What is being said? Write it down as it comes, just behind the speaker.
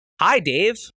Hi,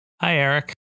 Dave. Hi,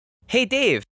 Eric. Hey,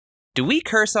 Dave. Do we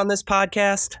curse on this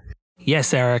podcast?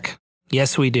 Yes, Eric.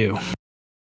 Yes, we do.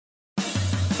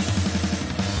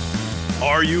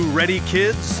 Are you ready,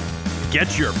 kids?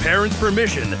 Get your parents'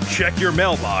 permission, check your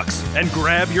mailbox, and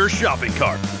grab your shopping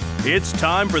cart. It's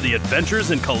time for the Adventures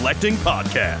in Collecting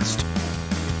podcast.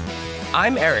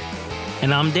 I'm Erik.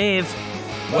 And I'm Dave.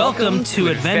 Welcome to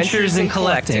Adventures in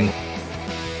Collecting,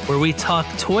 where we talk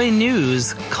toy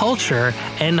news, culture,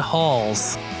 and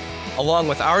hauls, along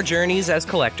with our journeys as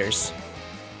collectors.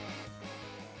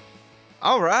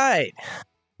 All right.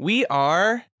 We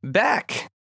are back.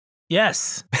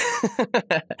 Yes.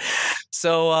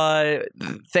 So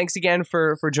thanks again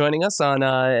for joining us on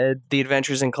the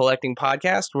Adventures in Collecting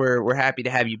podcast. We're happy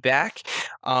to have you back.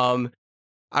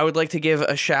 I would like to give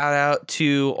a shout out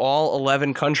to all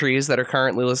 11 countries that are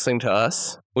currently listening to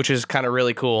us, which is kind of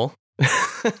really cool.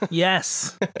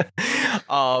 Yes.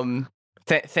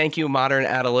 Thank you, Modern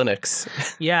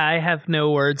Analytics. Yeah, I have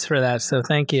no words for that, so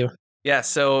thank you. Yeah,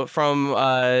 so from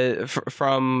I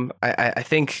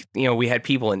think, we had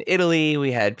people in Italy,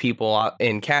 we had people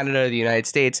in Canada, the United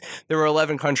States. There were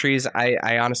 11 countries.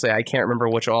 I honestly can't remember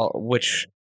which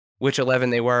 11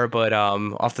 they were, but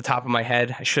off the top of my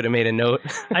head, I should have made a note.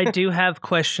 I do have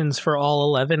questions for all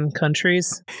 11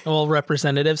 countries, all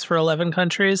representatives for 11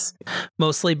 countries,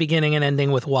 mostly beginning and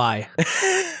ending with why.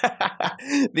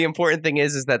 The important thing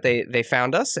is that they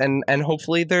found us, and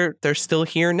hopefully they're still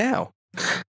here now.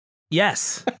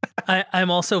 Yes. I'm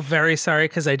also very sorry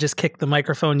because I just kicked the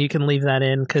microphone. You can leave that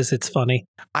in because it's funny.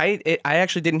 I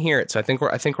actually didn't hear it, so I think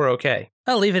we're okay.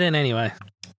 I'll leave it in anyway.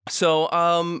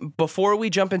 So before we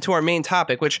jump into our main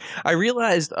topic, which I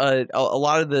realized a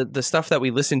lot of the stuff that we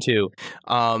listen to,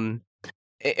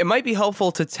 it might be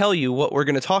helpful to tell you what we're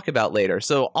going to talk about later.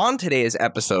 So on today's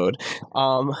episode,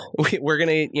 we're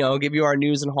going to give you our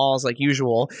news and hauls like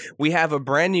usual. We have a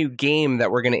brand new game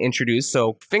that we're going to introduce.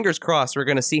 So fingers crossed, we're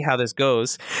going to see how this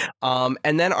goes.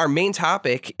 And then our main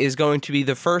topic is going to be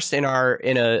the first in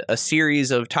a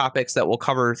series of topics that we'll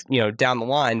cover down the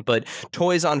line, but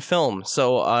toys on film.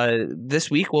 So this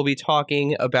week we'll be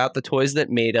talking about the Toys That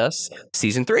Made Us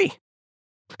Season 3.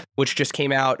 Which just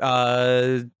came out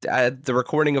at the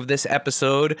recording of this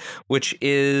episode, which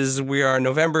we are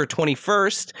November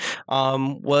 21st,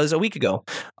 was a week ago.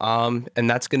 And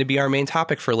that's going to be our main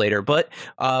topic for later. But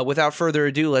without further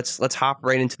ado, let's hop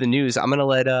right into the news. I'm going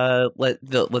to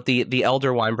let the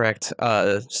elder Weinbrecht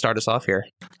start us off here.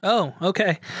 Oh,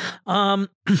 okay.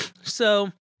 So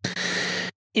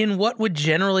in what would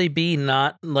generally be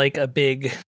not like a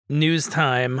big news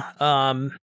time,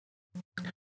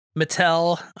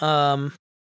 Mattel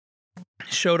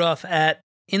showed off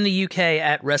in the UK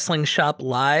at Wrestling Shop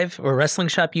Live or Wrestling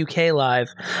Shop UK Live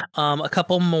a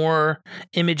couple more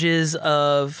images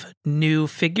of new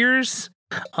figures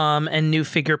and new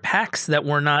figure packs that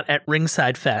were not at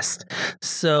Ringside Fest.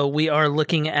 So we are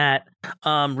looking at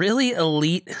really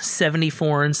Elite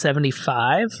 74 and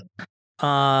 75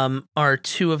 are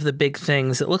two of the big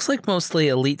things. It looks like mostly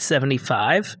Elite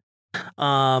 75.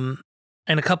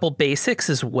 And a couple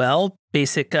basics as well,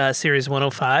 basic Series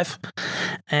 105.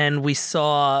 And we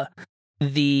saw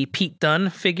the Pete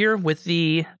Dunne figure with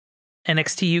the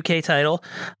NXT UK title,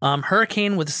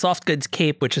 Hurricane with a soft goods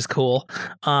cape, which is cool,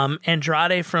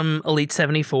 Andrade from Elite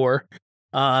 74.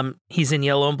 He's in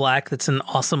yellow and black. That's an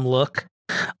awesome look.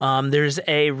 There's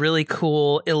a really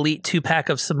cool Elite 2-pack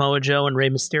of Samoa Joe and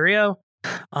Rey Mysterio.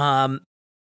 And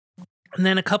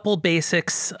then a couple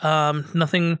basics,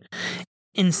 nothing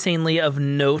insanely of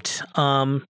note.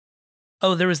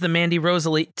 There was the Mandy Rose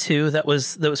Elite 2 that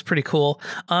was pretty cool.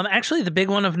 Actually, the big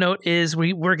one of note is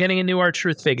we're getting a new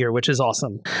R-Truth figure, which is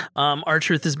awesome.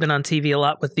 R-Truth has been on TV a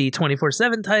lot with the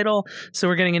 24/7 title, so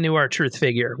we're getting a new R-Truth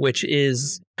figure, which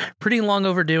is pretty long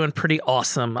overdue and pretty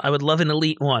awesome. I would love an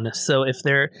Elite one. So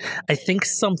I think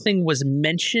something was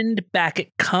mentioned back at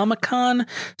Comic-Con,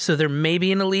 so there may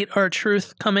be an Elite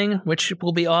R-Truth coming, which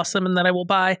will be awesome and that I will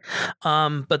buy.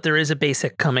 But there is a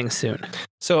basic coming soon.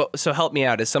 So help me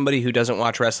out. As somebody who doesn't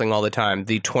watch wrestling all the time,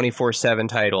 the 24/7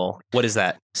 title, what is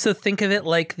that? So think of it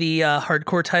like the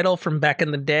hardcore title from back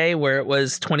in the day where it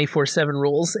was 24/7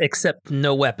 rules, except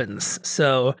no weapons.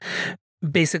 So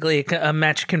basically a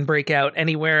match can break out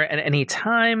anywhere at any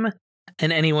time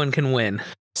and anyone can win.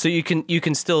 So you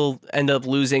can still end up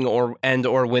losing or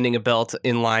winning a belt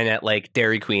in line at like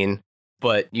Dairy Queen,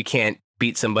 but you can't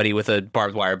beat somebody with a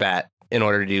barbed wire bat in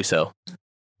order to do so.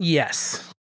 Yes.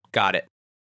 Got it.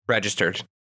 Registered.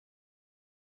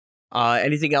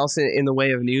 Anything else in the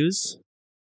way of news?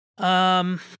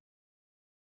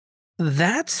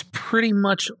 That's pretty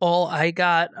much all I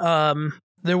got.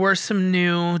 There were some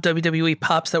new WWE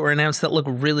pops that were announced that look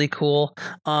really cool.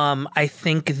 I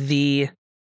think the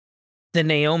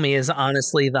Naomi is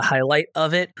honestly the highlight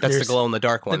of it. That's the glow in the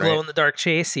dark one, the glow right? in the dark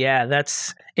chase. Yeah,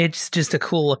 it's just a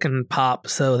cool looking pop.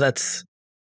 So that's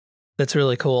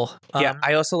really cool. Yeah,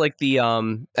 I also like the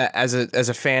as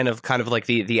a fan of kind of like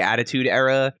the Attitude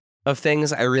Era of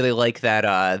things. I really like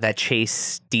that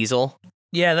Chase Diesel.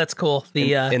 Yeah, that's cool.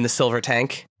 In the silver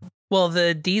tank. Well,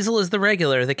 the Diesel is the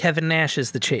regular. The Kevin Nash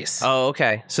is the Chase. Oh,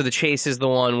 okay. So the Chase is the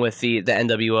one with the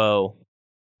NWO,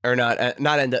 or not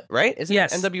right? Is it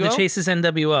yes, NWO? The Chase is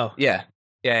NWO.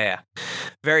 Yeah.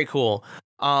 Very cool.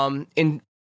 Are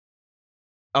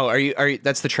you?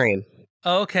 That's the train.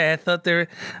 Oh, okay, I thought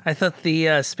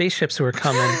the spaceships were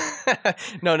coming.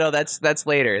 No, that's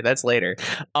later. That's later.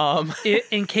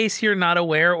 In case you're not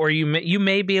aware, or you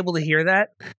may be able to hear that.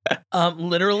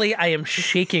 Literally, I am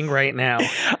shaking right now.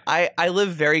 I live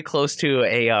very close to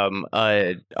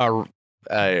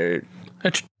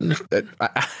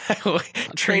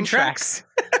train tracks.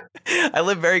 I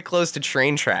live very close to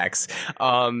train tracks,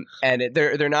 and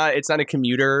they're not. It's not a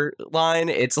commuter line.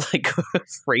 It's like a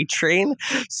freight train.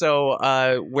 So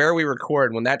where we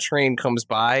record, when that train comes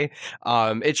by,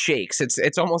 it shakes.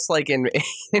 It's almost like in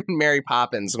Mary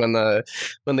Poppins when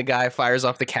the guy fires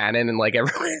off the cannon and like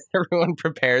everyone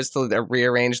prepares to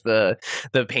rearrange the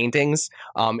paintings.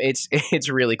 It's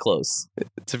really close.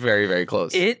 It's very, very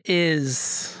close. It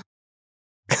is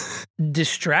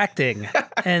distracting,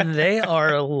 and they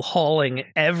are hauling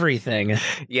everything.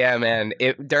 Yeah, man.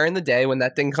 During the day when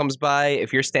that thing comes by,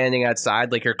 if you're standing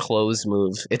outside, like your clothes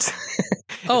move. It's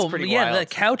pretty wild. The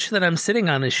couch that I'm sitting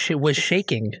on was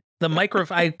shaking.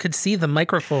 I could see the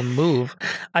microphone move.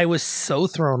 I was so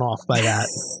thrown off by that.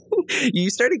 You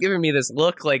started giving me this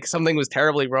look like something was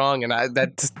terribly wrong, and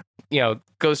that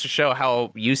goes to show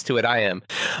how used to it I am.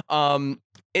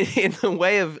 In the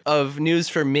way of news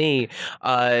for me,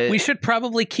 we should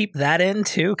probably keep that in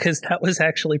too, because that was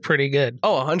actually pretty good.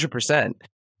 Oh, 100%.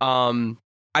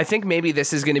 I think maybe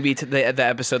this is going to be the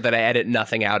episode that I edit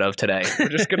nothing out of today. We're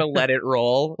just going to let it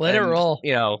roll. Let it roll.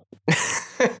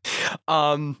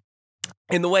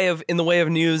 In the way of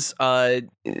news,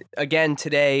 again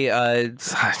today, I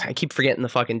keep forgetting the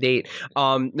fucking date.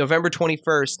 November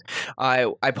 21st,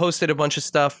 I posted a bunch of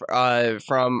stuff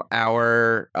from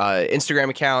our Instagram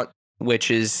account, which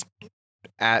is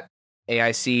at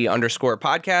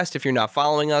AIC_podcast if you're not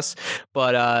following us.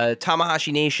 But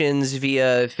Tamahashi Nations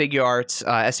via Figure Arts,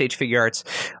 SH Figure Arts,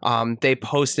 they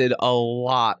posted a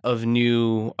lot of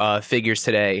new figures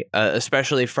today,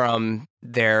 especially from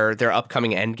their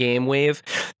upcoming Endgame wave.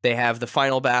 They have the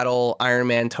Final Battle Iron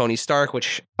Man Tony Stark,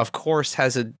 which of course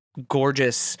has a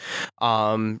gorgeous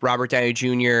Robert Downey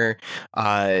Jr.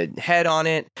 Head on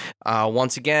it.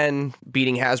 Once again,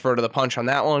 beating Hasbro to the punch on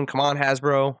that one. Come on,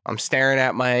 Hasbro. I'm staring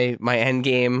at my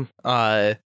Endgame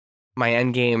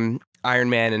Iron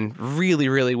Man and really,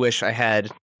 really wish I had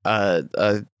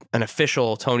an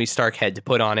official Tony Stark head to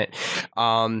put on it.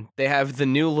 They have the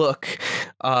new look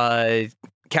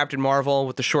Captain Marvel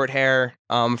with the short hair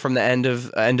from the end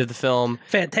of the film.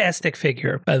 Fantastic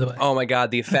figure, by the way. Oh my god,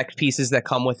 the effect pieces that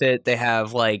come with it. They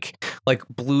have like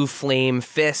blue flame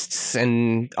fists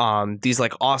and these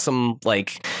like awesome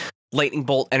like lightning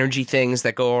bolt energy things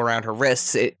that go around her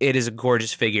wrists. It is a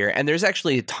gorgeous figure, and there's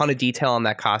actually a ton of detail on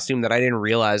that costume that I didn't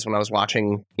realize when I was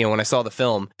watching. when I saw the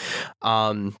film.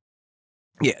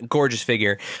 Yeah, gorgeous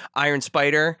figure. Iron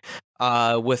Spider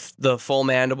with the full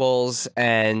mandibles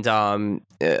and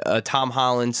a Tom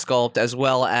Holland sculpt, as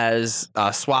well as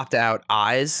swapped out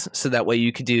eyes, so that way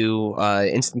you could do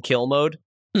instant kill mode.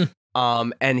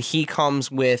 And he comes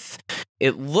with,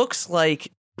 it looks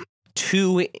like,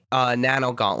 2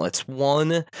 nano gauntlets.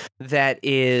 One that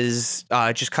is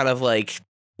just kind of like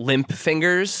limp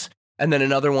fingers, and then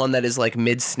another one that is like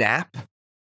mid snap.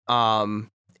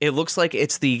 It looks like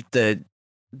it's the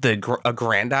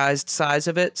aggrandized size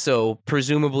of it, so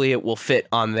presumably it will fit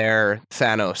on their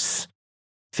Thanos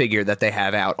figure that they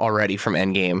have out already from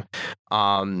Endgame.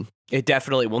 It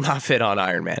definitely will not fit on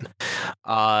Iron Man.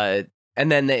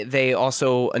 And then they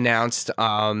also announced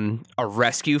a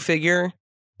rescue figure,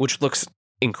 which looks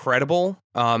incredible,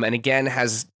 and again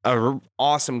has a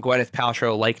awesome Gwyneth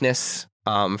Paltrow likeness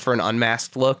for an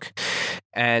unmasked look.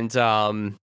 And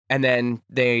then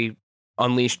they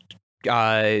unleashed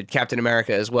Captain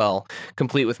America as well,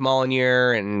 complete with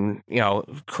Mjolnir and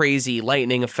crazy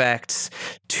lightning effects,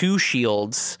 2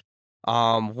 shields,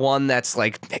 one that's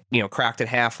like cracked in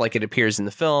half like it appears in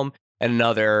the film, and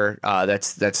another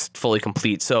that's fully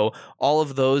complete. So all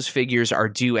of those figures are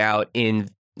due out in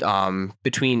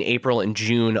between April and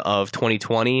June of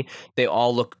 2020. They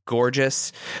all look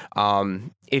gorgeous.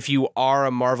 If you are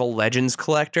a Marvel Legends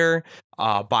collector,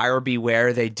 buyer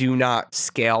beware. They do not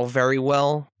scale very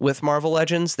well with Marvel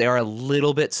Legends. They are a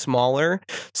little bit smaller.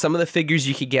 Some of the figures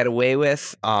you could get away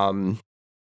with.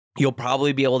 You'll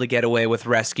probably be able to get away with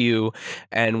Rescue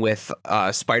and with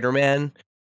Spider-Man.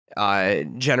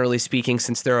 Generally speaking,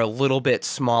 since they're a little bit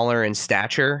smaller in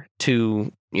stature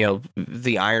to, you know,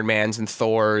 the Iron Mans and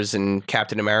Thors and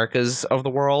Captain Americas of the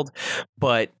world.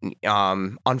 But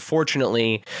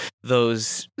unfortunately,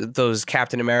 those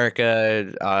Captain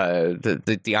America,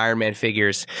 the Iron Man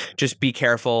figures, just be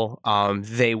careful.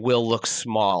 They will look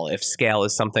small if scale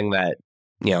is something that,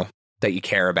 you know, that you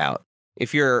care about.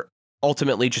 If you're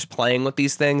ultimately just playing with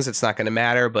these things, it's not going to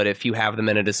matter, but if you have them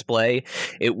in a display,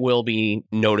 it will be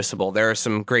noticeable. There are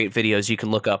some great videos you can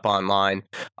look up online.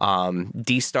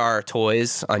 D-Star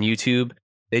Toys on YouTube,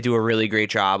 they do a really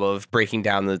great job of breaking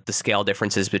down the scale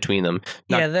differences between them.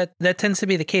 That tends to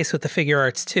be the case with the figure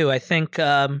arts too. I think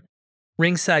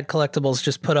Ringside Collectibles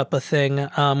just put up a thing,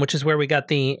 which is where we got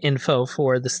the info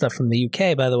for the stuff from the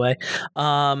UK, by the way.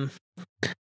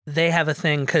 They have a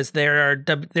thing because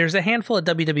there's a handful of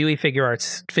WWE figure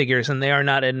arts figures, and they are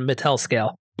not in Mattel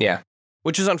scale. Yeah,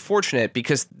 which is unfortunate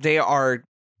because they are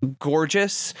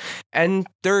gorgeous and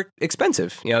they're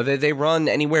expensive. You know, they run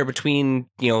anywhere between,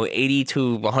 you know, $80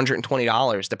 to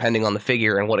 $120 depending on the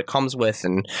figure and what it comes with,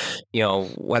 and, you know,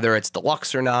 whether it's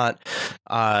deluxe or not.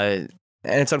 And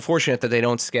it's unfortunate that they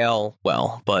don't scale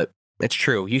well, but it's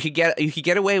true. You could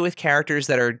get away with characters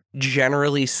that are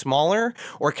generally smaller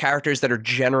or characters that are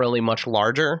generally much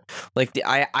larger. Like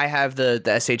I have the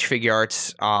SH Figure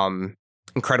Arts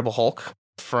Incredible Hulk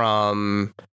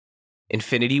from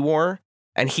Infinity War,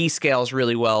 and he scales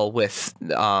really well with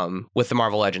the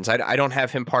Marvel Legends. I don't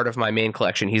have him part of my main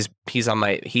collection. He's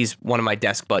one of my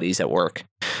desk buddies at work.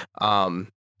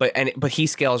 But he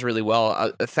scales really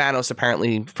well. Thanos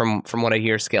apparently, from what I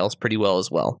hear, scales pretty well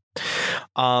as well.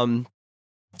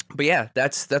 But yeah,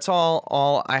 that's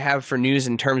all I have for news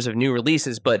in terms of new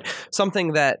releases. But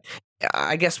something that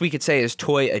I guess we could say is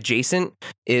toy adjacent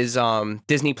is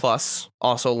Disney Plus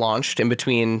also launched in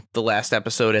between the last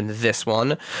episode and this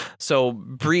one. So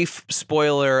brief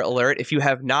spoiler alert: if you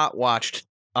have not watched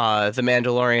The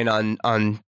Mandalorian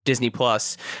on Disney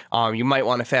Plus, you might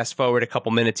want to fast forward a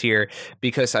couple minutes here,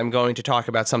 because I'm going to talk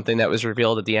about something that was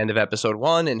revealed at the end of episode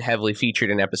 1 and heavily featured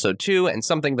in episode 2, and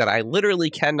something that I literally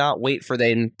cannot wait for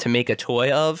them to make a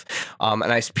toy of.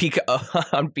 And I speak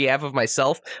on behalf of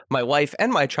myself, my wife,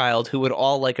 and my child, who would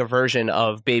all like a version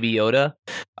of Baby Yoda,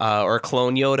 or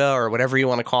clone Yoda, or whatever you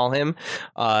want to call him,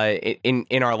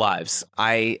 in our lives.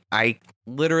 I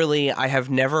have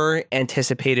never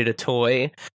anticipated a toy.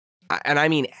 And I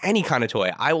mean any kind of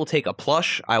toy. I will take a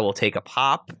plush. I will take a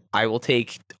pop. I will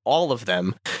take all of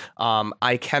them.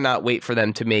 I cannot wait for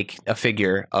them to make a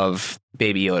figure of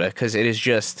Baby Yoda, because it is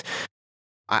just,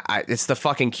 it's the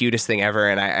fucking cutest thing ever.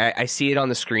 And I see it on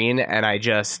the screen and I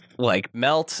just like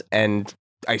melt and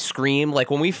I scream.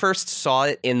 Like when we first saw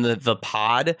it in the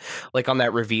pod, like on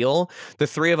that reveal, the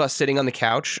three of us sitting on the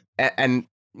couch, and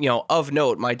you know, of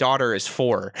note, my daughter is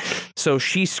 4, so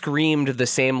she screamed the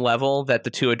same level that the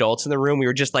two adults in the room. We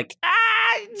were just like,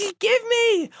 give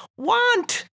me,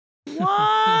 want.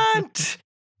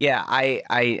 Yeah,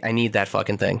 I need that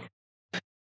fucking thing.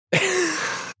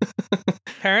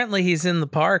 Apparently he's in the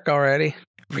park already.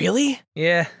 Really?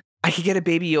 Yeah. I could get a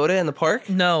Baby Yoda in the park?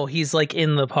 No, he's like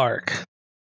in the park.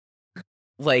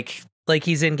 Like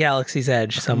he's in Galaxy's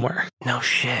Edge somewhere. No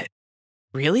shit.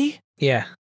 Really? Yeah.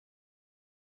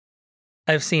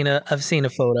 I've seen a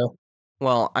photo.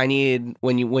 Well, I need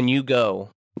when you go,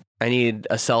 I need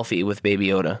a selfie with Baby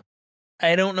Yoda.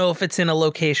 I don't know if it's in a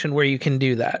location where you can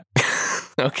do that.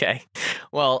 Okay.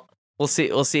 Well, we'll see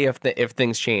if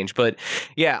things change. But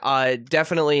yeah,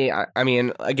 definitely. I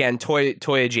mean, again, toy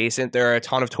adjacent. There are a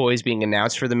ton of toys being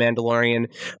announced for The Mandalorian.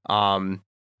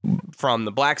 From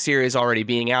the Black Series already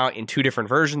being out in 2 different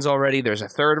versions already. There's a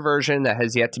 3rd version that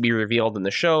has yet to be revealed in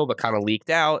the show, but kind of leaked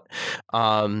out.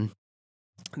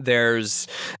 There's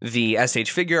the SH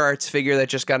Figure Arts figure that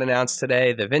just got announced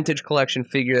today, the Vintage Collection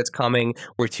figure that's coming.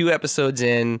 We're 2 episodes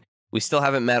in. We still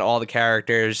haven't met all the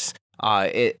characters.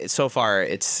 So far,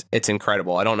 it's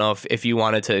incredible. I don't know if you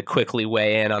wanted to quickly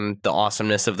weigh in on the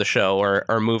awesomeness of the show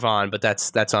or move on, but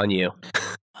that's on you.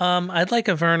 I'd like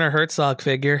a Werner Herzog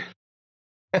figure.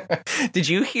 Did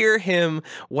you hear him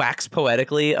wax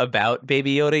poetically about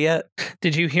Baby Yoda yet?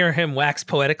 Did you hear him wax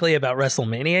poetically about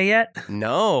WrestleMania yet?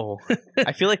 No.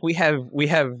 I feel like we have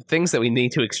things that we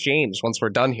need to exchange once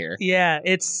we're done here. Yeah,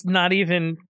 it's not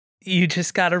even You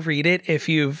just got to read it if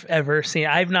you've ever seen.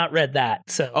 I've not read that,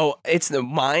 so. Oh,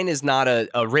 mine is not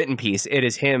a written piece. It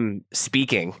is him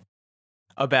speaking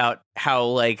about how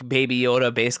like Baby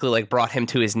Yoda basically like brought him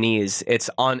to his knees. It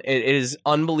is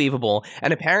unbelievable.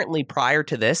 And apparently prior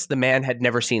to this, the man had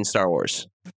never seen Star Wars.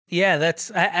 Yeah,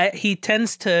 that's he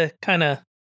tends to kind of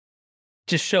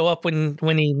just show up when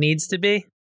he needs to be.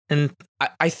 And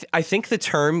I think the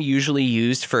term usually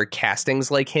used for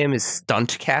castings like him is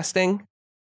stunt casting,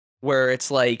 where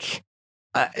it's like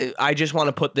I just want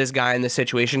to put this guy in this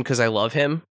situation because I love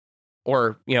him,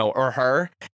 or or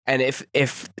her. And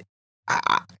if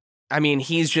I mean,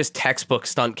 he's just textbook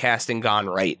stunt casting gone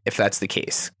right, if that's the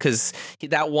case, because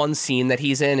that one scene that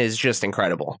he's in is just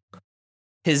incredible.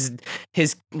 His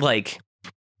like,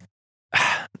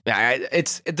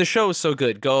 the show is so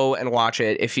good. Go and watch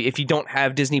it. If you don't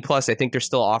have Disney Plus, I think they're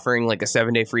still offering like a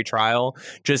 7-day free trial.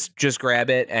 Just grab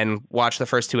it and watch the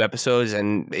first 2 episodes,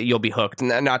 and you'll be hooked.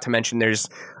 And not to mention, there's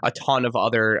a ton of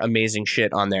other amazing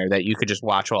shit on there that you could just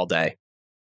watch all day.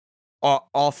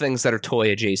 All things that are toy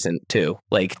adjacent too,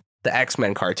 like the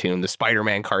X-Men cartoon, the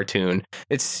Spider-Man cartoon.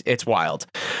 It's wild.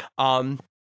 I'm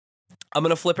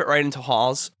gonna flip it right into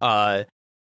hauls.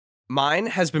 Mine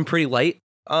has been pretty light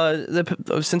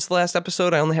since the last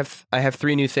episode. I have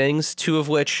 3 new things, 2 of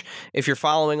which, if you're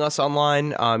following us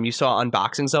online, you saw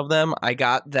unboxings of them. I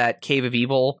got that Cave of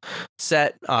Evil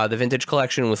set, the vintage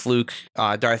collection with Luke,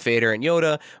 Darth Vader, and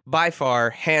Yoda. By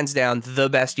far, hands down, the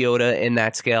best Yoda in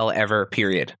that scale ever,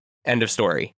 period. End of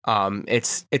story.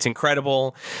 It's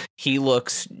incredible. He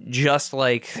looks just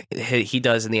like he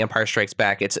does in The Empire Strikes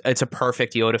Back. It's a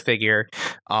perfect Yoda figure.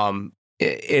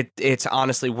 It's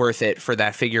honestly worth it for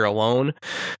that figure alone.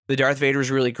 The Darth Vader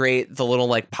is really great. The little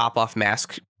like pop off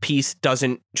mask piece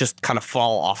doesn't just kind of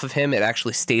fall off of him. It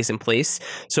actually stays in place.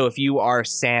 So if you are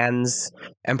sans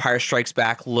Empire Strikes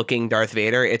Back looking Darth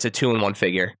Vader, it's a 2-in-1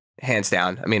 figure. Hands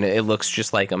down. I mean, it looks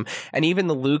just like him. And even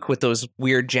the Luke with those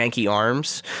weird janky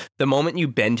arms, the moment you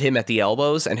bend him at the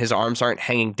elbows and his arms aren't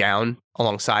hanging down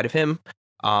alongside of him,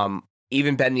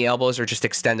 even bend the elbows or just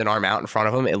extend an arm out in front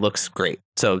of him, it looks great.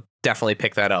 So definitely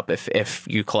pick that up if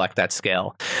you collect that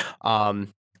scale. The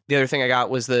other thing I got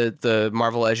was the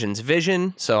Marvel Legends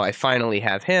Vision, so I finally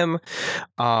have him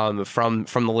from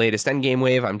the latest Endgame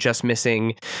wave. I'm just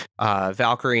missing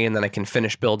Valkyrie, and then I can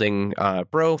finish building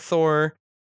Bro Thor.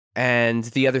 And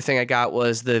the other thing I got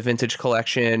was the vintage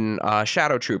collection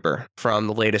Shadow Trooper from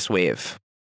the latest wave.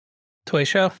 Toy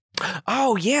show?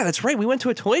 Oh yeah, that's right. We went to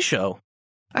a toy show.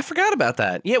 I forgot about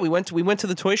that. Yeah, we went to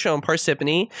the toy show in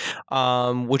Parsippany,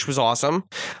 which was awesome.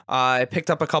 I picked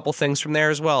up a couple things from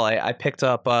there as well. I picked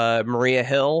up Maria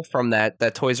Hill from that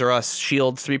Toys R Us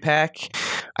Shield 3-pack.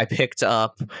 I picked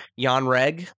up Jan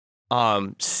Reg,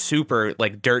 super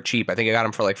like dirt cheap. I think I got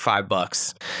him for like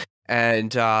 $5.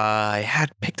 And I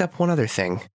had picked up one other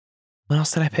thing. What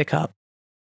else did I pick up?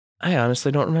 I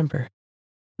honestly don't remember.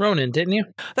 Ronin, didn't you?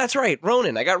 That's right,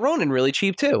 Ronin. I got Ronin really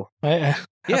cheap too. How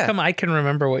come I can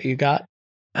remember what you got?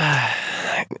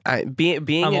 I'm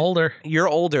older. You're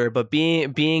older, but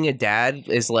being a dad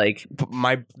is like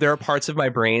there are parts of my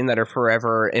brain that are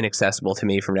forever inaccessible to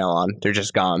me from now on. They're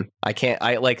just gone. I can't.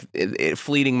 I like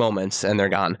fleeting moments and they're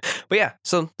gone. But yeah,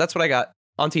 so that's what I got.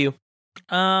 On to you.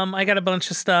 I got a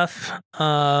bunch of stuff.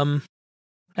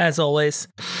 As always,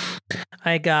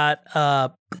 I got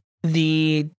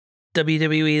the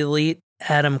WWE Elite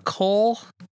Adam Cole,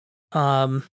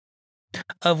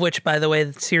 of which, by the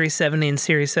way, Series 70 and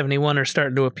Series 71 are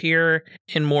starting to appear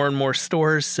in more and more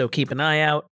stores, so keep an eye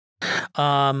out.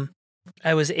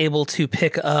 I was able to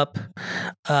pick up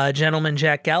Gentleman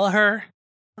Jack Gallagher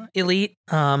Elite,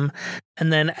 and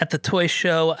then at the toy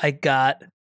show, I got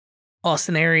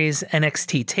Austin Aries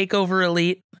NXT TakeOver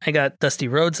Elite. I got Dusty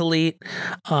Rhodes Elite,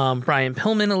 Brian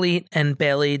Pillman Elite, and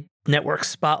Bailey Network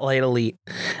Spotlight Elite.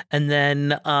 And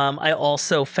then I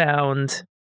also found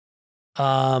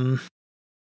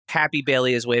Happy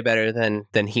Bailey is way better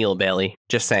than heel Bailey.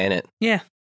 Just saying it. Yeah.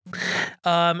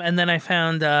 And then I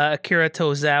found Akira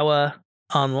Tozawa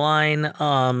online.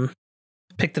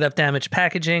 Picked it up damaged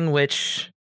packaging, which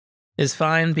is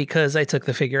fine because I took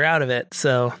the figure out of it.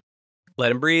 So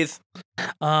let him breathe.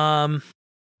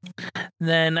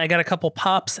 Then I got a couple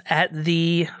pops at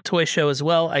the toy show as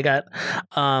well. I got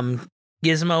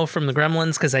Gizmo from the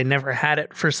Gremlins because I never had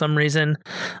it for some reason.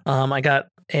 I got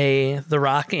The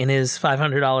Rock in his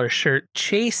 $500 shirt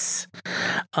Chase.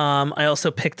 I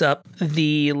also picked up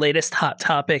the latest Hot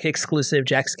Topic exclusive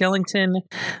Jack Skellington.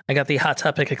 I got the Hot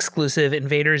Topic exclusive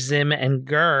Invader Zim and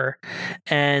Gurr.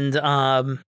 And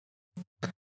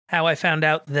how I found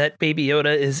out that Baby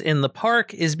Yoda is in the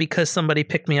park is because somebody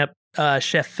picked me up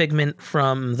Chef Figment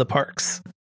from the parks.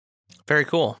 Very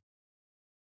cool.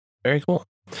 Very cool.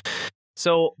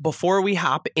 So before we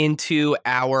hop into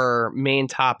our main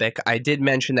topic, I did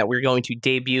mention that we're going to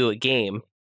debut a game.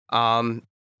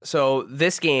 So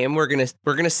this game, we're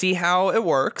gonna see how it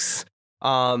works.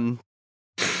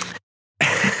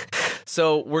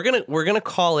 So we're gonna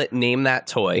call it Name That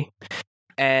Toy.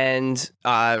 And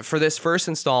for this first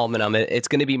installment of it, it's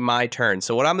going to be my turn.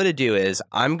 So what I'm going to do is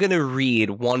I'm going to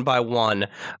read one by one.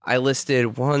 I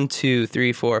listed 1, 2,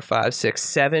 3, 4, 5, 6,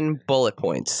 7 bullet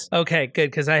points. Okay,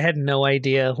 good, because I had no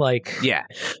idea. Yeah.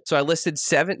 So I listed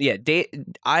 7. Yeah,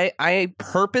 I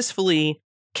purposefully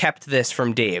kept this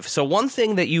from Dave. So one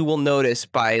thing that you will notice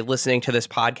by listening to this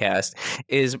podcast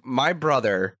is my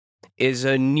brother is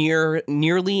a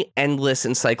nearly endless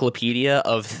encyclopedia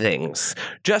of things,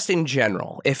 just in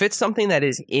general. If it's something that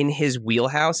is in his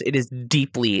wheelhouse, it is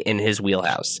deeply in his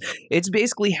wheelhouse. It's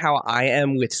basically how I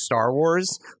am with Star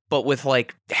Wars, but with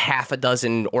like half a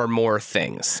dozen or more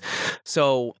things.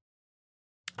 So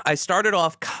I started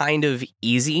off kind of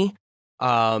easy.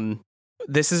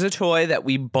 This is a toy that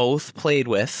we both played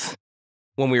with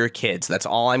when we were kids. That's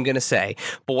all I'm going to say.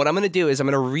 But what I'm going to do is I'm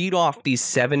going to read off these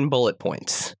 7 bullet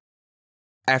points.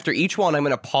 After each one, I'm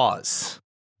going to pause,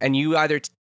 and you either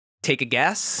take a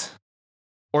guess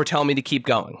or tell me to keep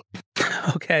going.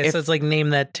 Okay, so it's like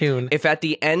Name That Tune. If at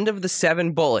the end of the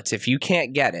 7 bullets, if you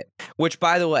can't get it, which,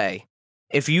 by the way,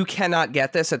 if you cannot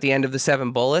get this at the end of the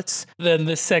 7 bullets, then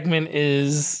this segment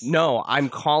is... No, I'm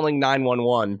calling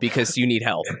 911 because you need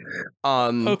help.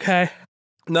 Okay.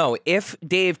 No, if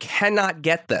Dave cannot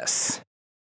get this,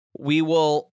 we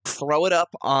will throw it up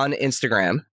on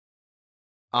Instagram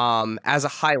as a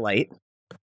highlight,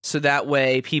 so that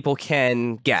way people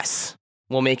can guess.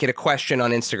 We'll make it a question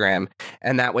on Instagram,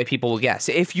 and that way people will guess.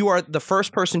 If you are the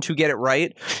first person to get it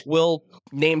right, we'll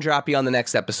name drop you on the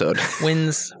next episode.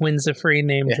 Wins a free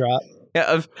name drop.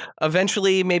 Yeah,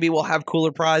 eventually maybe we'll have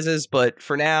cooler prizes, but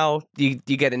for now you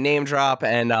get a name drop,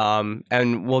 and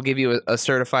we'll give you a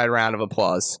certified round of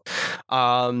applause.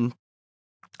 All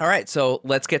right, so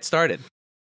let's get started.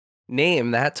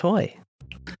 Name that toy.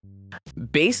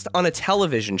 Based on a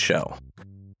television show,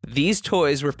 these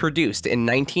toys were produced in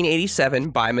 1987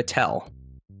 by Mattel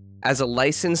as a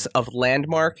license of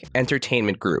Landmark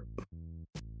Entertainment Group.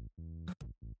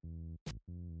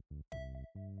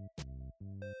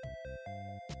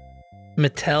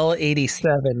 Mattel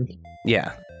 87.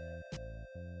 Yeah.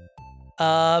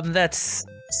 That's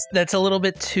a little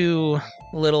bit too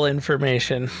little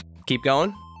information. Keep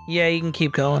going? Yeah, you can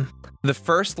keep going. The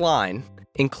first line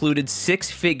included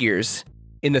 6 figures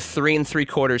in the 3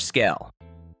 3/4 scale,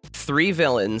 3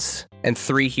 villains and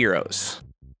 3 heroes.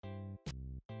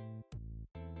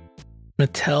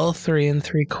 Mattel 3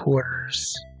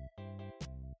 3/4.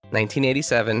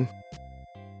 1987.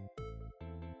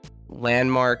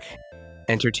 Landmark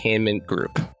Entertainment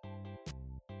Group.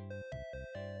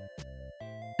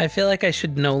 I feel like I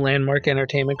should know Landmark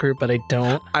Entertainment Group, but I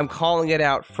don't. I'm calling it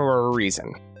out for a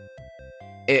reason.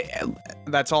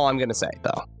 That's all I'm going to say,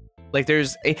 though. Like,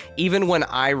 even when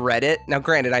I read it, now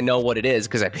granted, I know what it is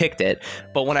because I picked it,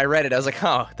 but when I read it, I was like,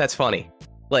 oh, that's funny.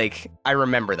 Like, I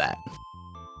remember that.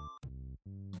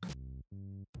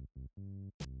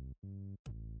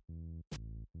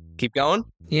 Keep going?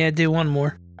 Yeah, do one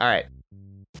more. All right.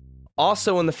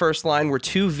 Also in the first line were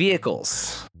 2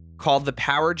 vehicles called the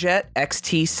Powerjet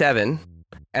XT7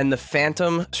 and the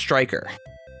Phantom Striker.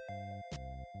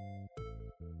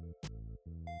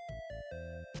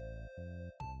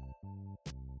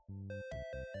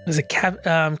 Was it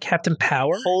Captain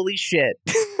Power? Holy shit.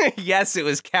 Yes, it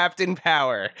was Captain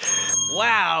Power.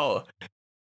 Wow.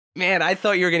 Man, I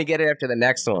thought you were going to get it after the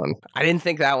next one. I didn't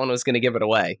think that one was going to give it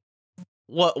away.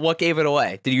 What gave it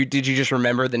away? Did you just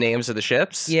remember the names of the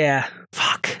ships? Yeah.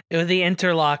 Fuck. It was the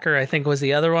Interlocker, I think was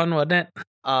the other one, wasn't it?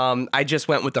 I just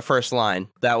went with the first line.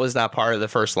 That was not part of the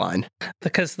first line.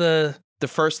 Because the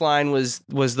first line was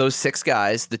those 6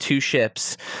 guys, the 2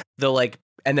 ships,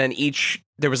 and then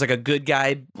there was like a good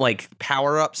guy like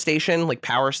power station,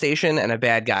 and a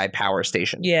bad guy power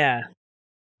station. Yeah.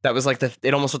 That was like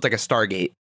it almost looked like a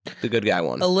Stargate, the good guy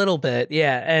one. A little bit,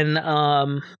 yeah. And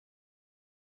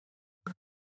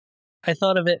I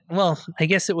thought of it, well, I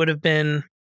guess it would have been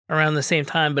around the same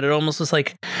time, but it almost was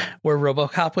like where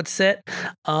RoboCop would sit.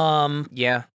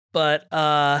 Yeah. But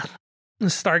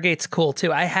Stargate's cool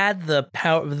too. I had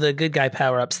the good guy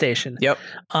power-up station. Yep.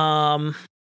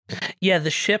 Yeah, the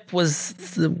ship was...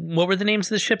 what were the names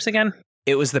of the ships again?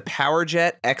 It was the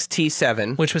Powerjet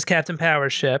XT7. which was Captain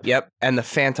Power's ship. Yep, and the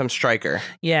Phantom Striker.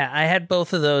 Yeah, I had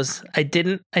both of those. I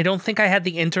don't think I had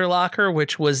the Interlocker,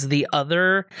 which was the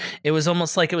other. It was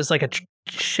almost like a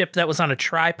ship that was on a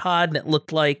tripod, and it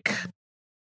looked like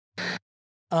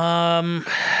I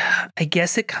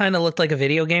guess it kind of looked like a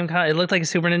video game. It looked like a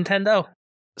Super Nintendo.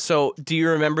 So, do you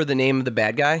remember the name of the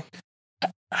bad guy?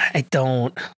 I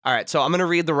don't. All right, so I'm going to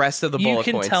read the rest of the bullet points.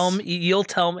 You can tell me, you'll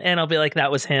tell me, and I'll be like,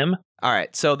 that was him. All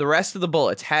right, so the rest of the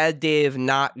bullets, had Dave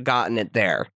not gotten it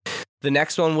there, the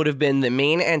next one would have been the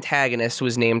main antagonist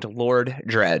was named Lord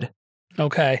Dread.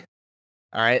 Okay.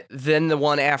 All right, then the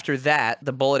one after that,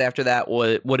 the bullet after that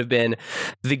would have been,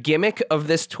 the gimmick of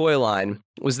this toy line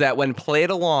was that when played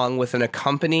along with an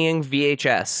accompanying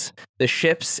VHS, the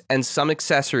ships and some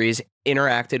accessories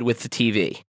interacted with the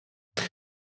TV.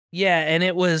 Yeah, and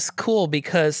it was cool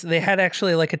because they had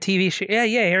actually like a TV show. Yeah,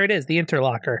 here it is, the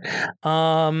Interlocker.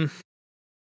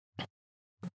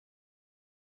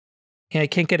 Yeah, I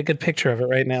can't get a good picture of it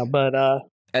right now, but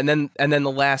and then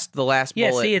the last bullet.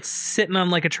 Yeah, see, it's sitting on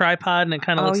like a tripod, and it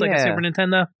kind of looks like a Super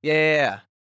Nintendo. Yeah.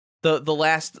 The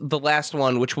last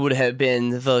one, which would have been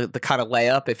the kind of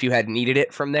layup if you had needed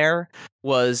it from there,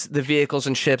 was the vehicles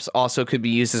and ships also could be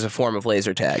used as a form of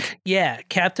laser tag. Yeah,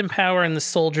 Captain Power and the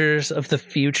Soldiers of the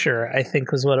Future, I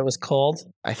think was what it was called.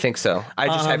 I think so. I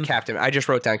just have Captain. I just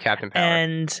wrote down Captain Power.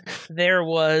 And there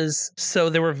were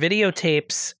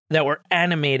videotapes that were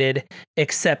animated,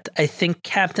 except I think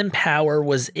Captain Power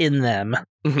was in them.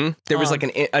 Mm-hmm. There was like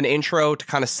an intro to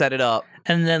kind of set it up,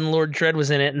 and then Lord Dread was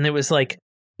in it, and it was like.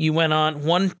 You went on,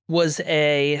 one was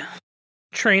a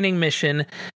training mission,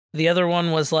 the other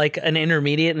one was like an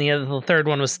intermediate, and the third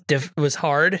one was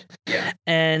hard. Yeah.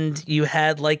 And you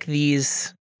had like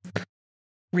these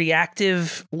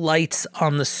reactive lights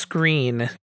on the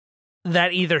screen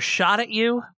that either shot at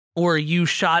you or you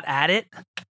shot at it.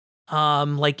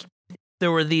 Like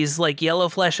there were these like yellow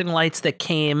flashing lights that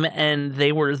came, and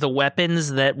they were the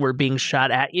weapons that were being shot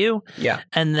at you. Yeah.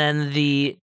 And then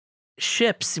the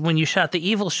ships, when you shot the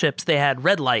evil ships, they had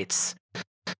red lights,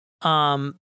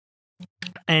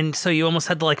 and so you almost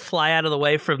had to like fly out of the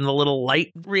way from the little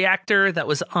light reactor that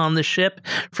was on the ship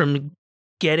from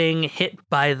getting hit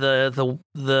by the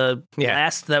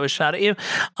blast that was shot at you.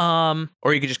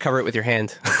 Or you could just cover it with your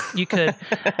hand. You could.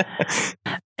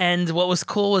 And what was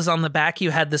cool was on the back you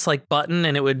had this like button,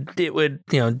 and it would do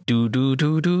do do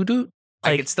do do.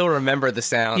 I could still remember the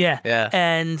sound. Yeah.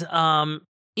 And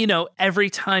every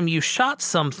time you shot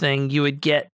something, you would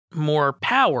get more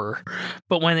power.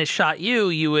 But when it shot you,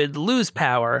 you would lose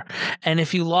power. And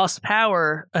if you lost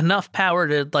enough power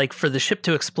to like for the ship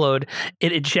to explode,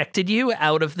 it ejected you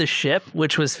out of the ship,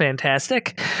 which was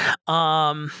fantastic.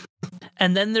 And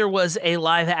then there was a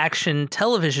live action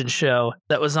television show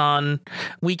that was on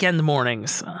weekend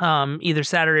mornings, either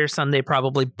Saturday or Sunday,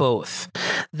 probably both.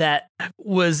 That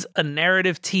was a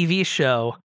narrative TV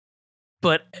show,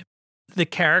 but the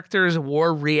characters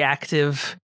wore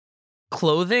reactive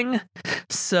clothing,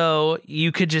 so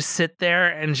you could just sit there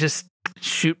and just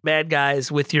shoot bad guys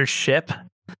with your ship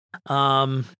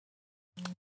during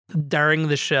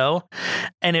the show.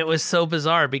 And it was so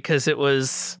bizarre because it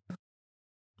was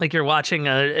like you're watching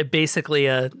basically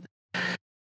a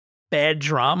bad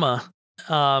drama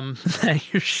that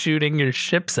you're shooting your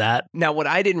ships at. Now, what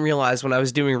I didn't realize when I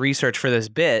was doing research for this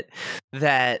bit,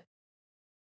 that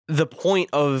the point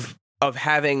of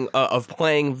playing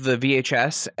the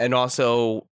VHS and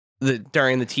also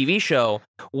during the TV show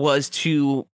was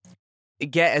to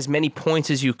get as many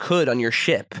points as you could on your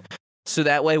ship. So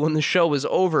that way, when the show was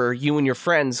over, you and your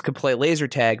friends could play laser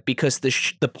tag because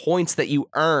the points that you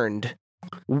earned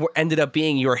ended up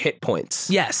being your hit points.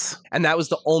 Yes. And that was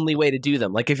the only way to do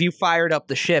them. Like if you fired up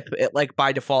the ship, it like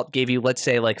by default gave you, let's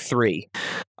say, like 3.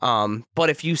 But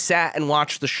if you sat and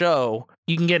watched the show,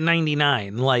 you can get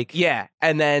 99. Like, yeah.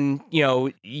 And then,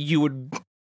 you would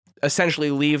essentially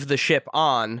leave the ship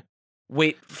on,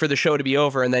 wait for the show to be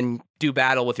over, and then do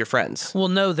battle with your friends. Well,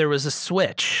 no, there was a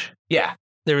switch. Yeah.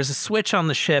 There was a switch on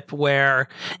the ship where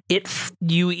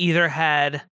you either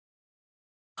had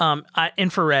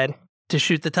infrared to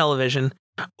shoot the television,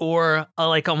 or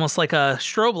almost like a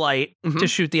strobe light to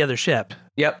shoot the other ship.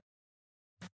 Yep.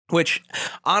 Which,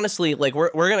 honestly, like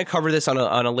we're gonna cover this on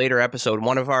a later episode.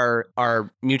 One of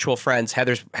our mutual friends,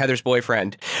 Heather's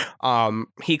boyfriend,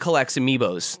 he collects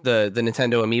amiibos, the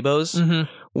Nintendo amiibos. Mm-hmm.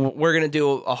 We're gonna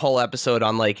do a whole episode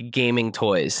on like gaming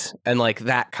toys and like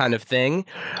that kind of thing.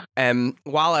 And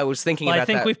while I was thinking about that, I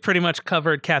think we've pretty much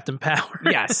covered Captain Power.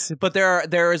 Yes, but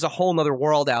there is a whole nother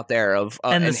world out there of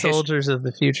and the soldiers of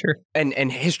the future and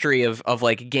history of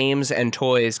like games and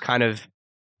toys kind of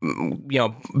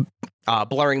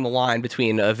blurring the line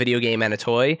between a video game and a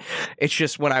toy. It's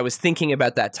just when I was thinking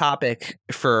about that topic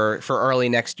for early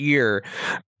next year,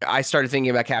 I started thinking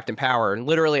about Captain Power. And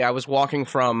literally, I was walking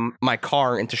from my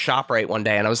car into ShopRite one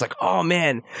day, and I was like, oh,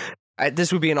 man,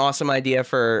 this would be an awesome idea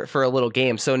for a little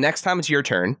game. So next time it's your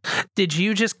turn. Did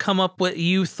you just come up with,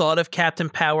 you thought of Captain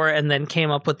Power and then came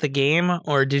up with the game,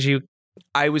 or did you?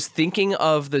 I was thinking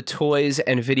of the toys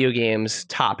and video games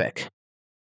topic.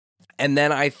 And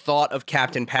then I thought of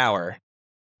Captain Power.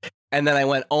 And then I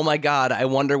went, oh my God, I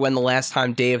wonder when the last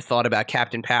time Dave thought about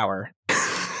Captain Power.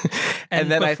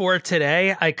 and then before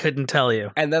today, I couldn't tell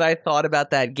you. And then I thought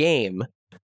about that game.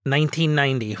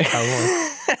 1990, probably.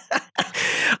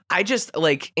 I just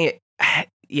like,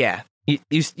 yeah.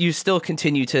 You still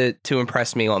continue to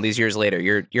impress me all these years later.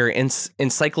 Your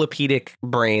encyclopedic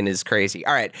brain is crazy.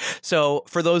 All right. So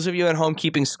for those of you at home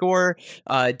keeping score,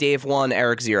 Dave 1,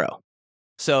 Erik 0.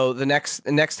 So the next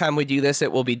time we do this,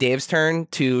 it will be Dave's turn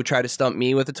to try to stump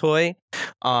me with a toy.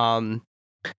 I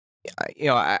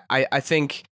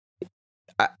think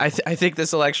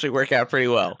this will actually work out pretty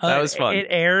well. That was fun. It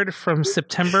aired from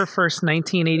September 1st,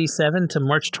 1987 to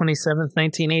March 27th,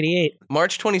 1988.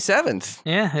 March 27th.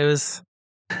 Yeah, it was.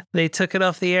 They took it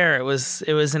off the air. It was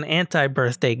an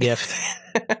anti-birthday gift.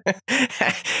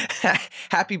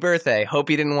 Happy birthday. Hope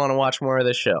you didn't want to watch more of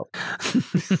this show.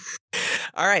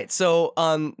 All right. So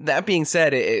that being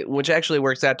said, which actually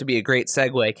works out to be a great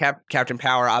segue, Captain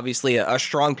Power, obviously a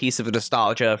strong piece of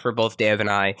nostalgia for both Dave and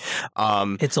I.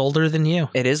 It's older than you.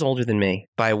 It is older than me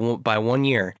by 1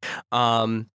 year.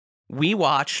 We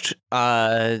watched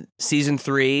season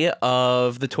 3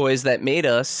 of The Toys That Made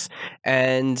Us,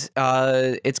 and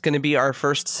it's going to be our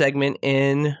first segment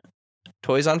in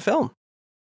Toys on Film.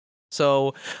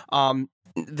 So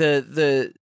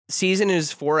the season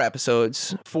is 4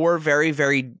 episodes, 4 very,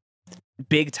 very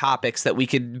big topics that we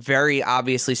could very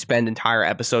obviously spend entire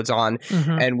episodes on,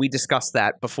 and we discussed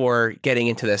that before getting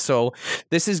into this. So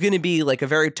this is going to be like a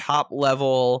very top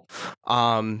level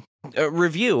a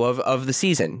review of the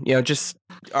season, just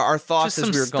our thoughts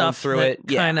as we were going through it.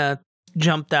 Kind of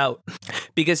jumped out,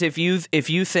 because if you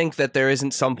think that there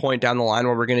isn't some point down the line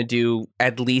where we're going to do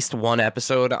at least one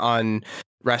episode on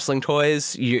wrestling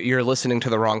toys, you're listening to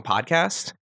the wrong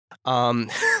podcast.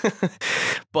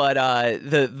 But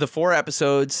the 4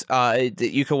 episodes,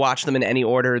 you can watch them in any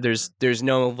order. There's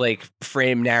no like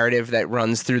frame narrative that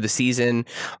runs through the season.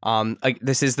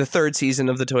 This is the 3rd season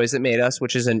of The Toys That Made Us,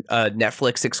 which is a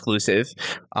Netflix exclusive.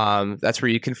 That's where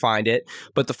you can find it.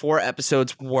 But the 4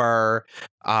 episodes were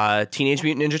Teenage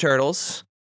Mutant Ninja Turtles,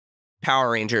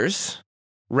 Power Rangers,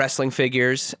 wrestling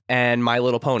figures, and My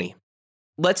Little Pony.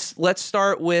 Let's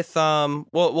start with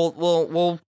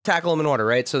we'll tackle them in order,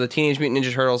 right? So the Teenage Mutant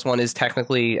Ninja Turtles one is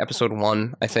technically episode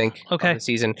 1, I think, of the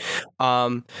season.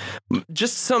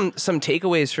 Just some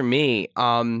takeaways from me.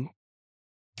 I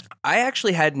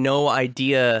actually had no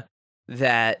idea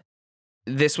that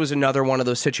this was another one of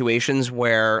those situations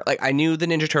where, like, I knew the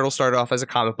Ninja Turtles started off as a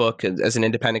comic book, as an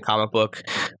independent comic book.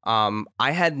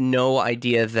 I had no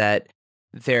idea that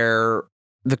the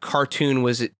cartoon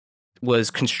was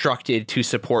constructed to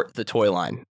support the toy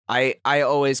line. I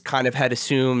always kind of had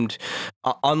assumed,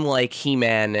 unlike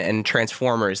He-Man and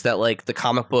Transformers, that like the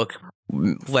comic book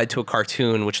led to a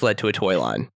cartoon, which led to a toy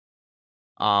line.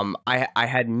 I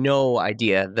had no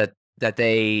idea that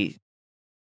they,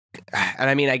 and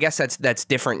I mean, I guess that's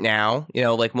different now.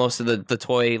 Like most of the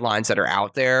toy lines that are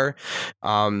out there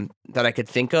that I could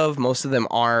think of, most of them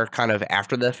are kind of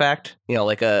after the fact.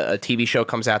 Like a TV show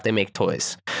comes out, they make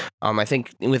toys. I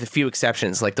think with a few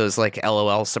exceptions, like those like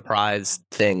LOL surprise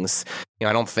things,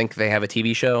 I don't think they have a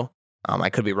TV show. I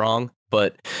could be wrong,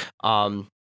 but I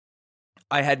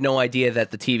had no idea that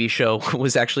the TV show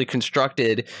was actually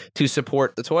constructed to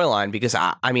support the toy line, because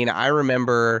I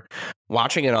remember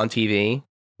watching it on TV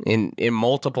in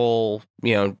multiple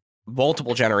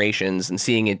generations and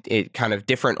seeing it kind of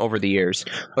different over the years.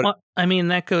 But well, I mean,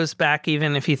 that goes back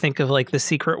even if you think of like the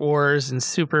Secret Wars and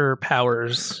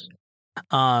Superpowers.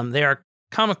 They are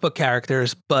comic book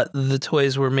characters, but the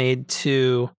toys were made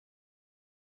to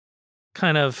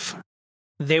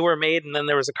they were made and then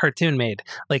there was a cartoon made.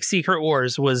 Like Secret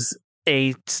Wars was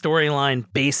a storyline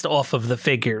based off of the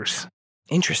figures.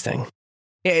 Interesting.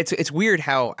 Yeah, it's weird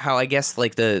how I guess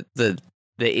like the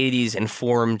 80s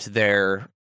informed the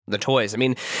toys. I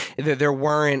mean, there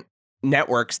weren't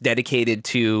networks dedicated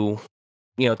to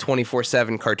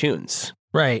 24/7 cartoons.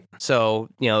 Right. So,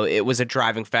 it was a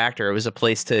driving factor. It was a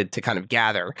place to kind of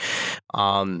gather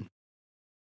and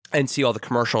see all the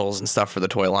commercials and stuff for the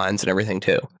toy lines and everything,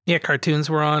 too. Yeah, cartoons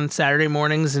were on Saturday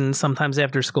mornings and sometimes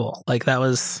after school. Like, that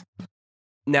was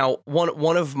Now,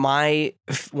 one of my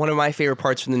favorite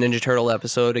parts from the Ninja Turtle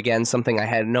episode, again, something I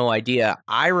had no idea.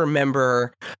 I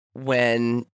remember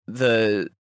when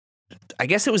I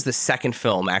guess it was the second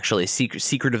film, actually,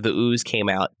 Secret of the Ooze came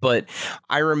out. But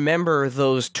I remember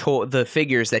the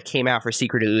figures that came out for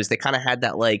Secret of the Ooze. They kind of had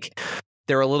that, like,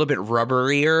 they were a little bit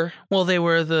rubberier. Well, they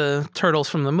were the turtles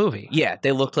from the movie. Yeah,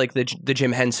 they looked like the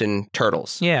Jim Henson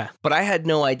turtles. Yeah. But I had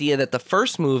no idea that the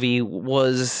first movie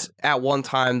was, at one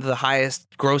time, the highest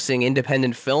grossing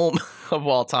independent film of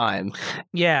all time.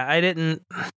 Yeah, I didn't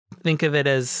think of it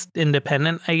as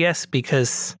independent, I guess,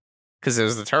 because it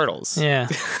was the turtles. Yeah.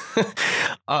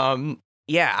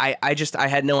 Yeah, I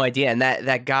had no idea. And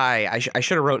that guy, I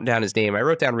should have written down his name. I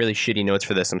wrote down really shitty notes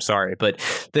for this. I'm sorry. But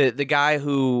the guy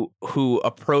who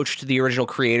approached the original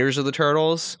creators of the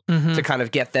Turtles to kind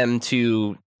of get them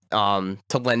to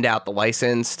lend out the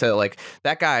license to, like,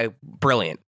 that guy,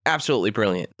 brilliant. Absolutely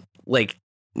brilliant. Like,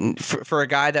 for a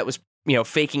guy that was,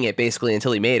 faking it basically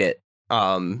until he made it.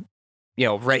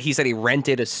 He said he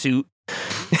rented a suit.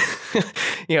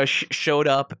 Showed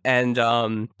up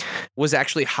and was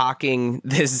actually hawking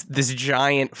this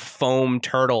giant foam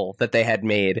turtle that they had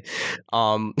made.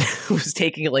 Was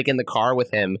taking it, like, in the car with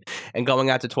him and going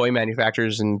out to toy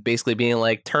manufacturers and basically being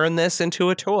like, turn this into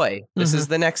a toy. This is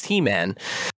the next He-Man.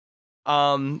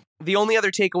 The only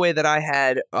other takeaway that I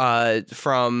had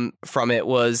from it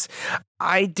was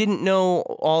I didn't know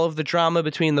all of the drama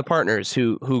between the partners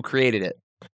who created it.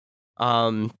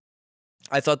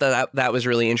 I thought that was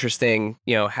really interesting,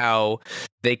 how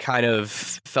they kind of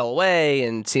fell away,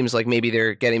 and seems like maybe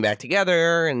they're getting back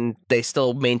together and they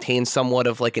still maintain somewhat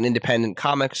of, like, an independent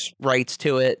comics rights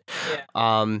to it.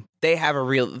 Yeah. They have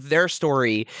their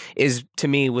story to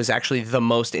me was actually the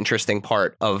most interesting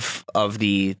part of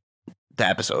the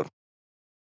episode.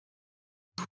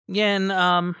 Yeah,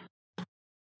 and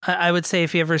I would say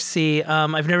if you ever see,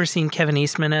 I've never seen Kevin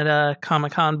Eastman at a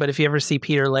Comic-Con, but if you ever see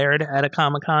Peter Laird at a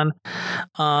Comic-Con,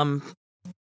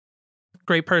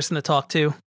 great person to talk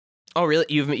to. Oh, really?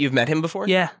 You've met him before?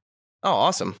 Yeah. Oh,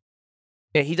 awesome.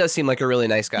 Yeah, he does seem like a really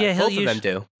nice guy. Yeah, both of them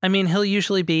do. I mean, he'll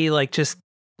usually be, like, just,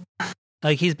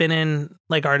 like, he's been in,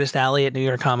 like, Artist Alley at New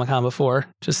York Comic-Con before.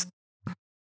 Just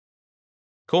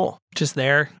cool. Just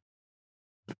there.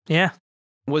 Yeah.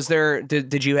 Was there?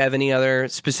 Did you have any other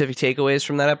specific takeaways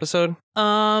from that episode?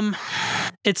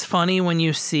 It's funny when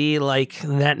you see, like,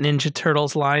 that Ninja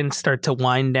Turtles line start to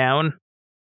wind down.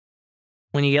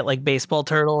 When you get, like, baseball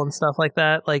turtle and stuff like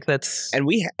that, like, that's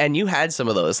and you had some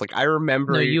of those. Like, I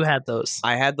remember. No, you had those.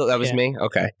 I had those. That was me.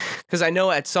 Okay, because I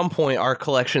know at some point our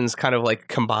collections kind of, like,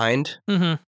 combined.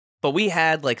 Mm-hmm. But we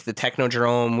had, like, the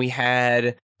Technodrome. We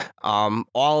had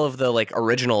all of the, like,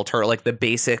 original turtle, like the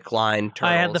basic line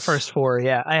turtles. I had the first 4.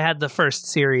 Yeah, I had the first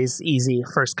series, easy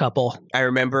first couple. I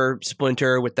remember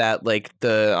Splinter with that, like,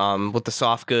 with the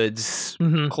soft goods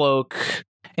cloak.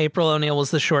 April O'Neil was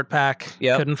the short pack.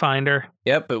 Yep. Couldn't find her.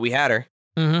 Yep, but we had her.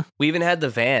 Mm-hmm. We even had the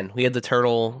van. We had the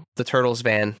Turtles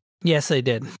van. Yes, I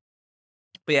did.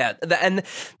 But yeah, and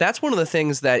that's one of the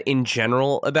things that in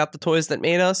general about the toys that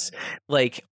made us,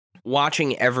 like,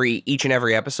 watching each and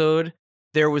every episode,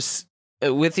 there was,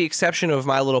 with the exception of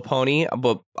My Little Pony,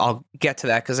 but I'll get to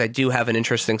that because I do have an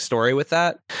interesting story with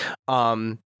that.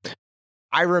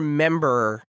 I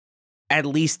remember at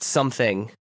least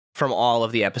something from all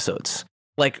of the episodes,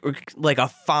 like a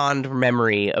fond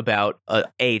memory about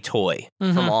a toy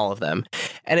from all of them,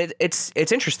 and it's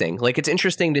interesting. Like, it's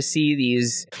interesting to see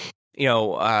these,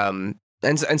 and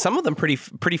some of them pretty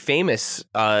famous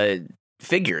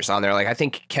figures on there. Like, I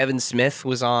think Kevin Smith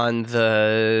was on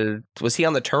was he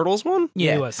on the Turtles one?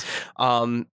 Yeah, he was.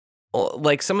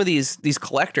 Like, some of these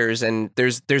collectors, and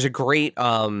there's a great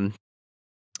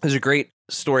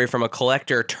story from a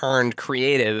collector turned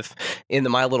creative in the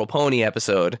My Little Pony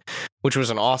episode, which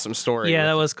was an awesome story. Yeah,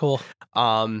 that was cool.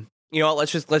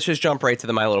 Let's just jump right to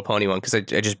the My Little Pony one, because I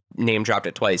just name dropped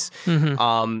it twice.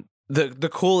 The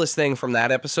coolest thing from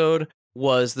that episode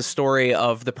was the story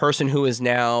of the person who is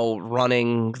now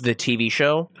running the TV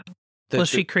show.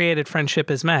 She created Friendship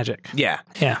is Magic. Yeah.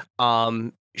 Yeah.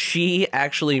 She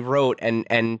actually wrote,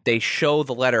 and they show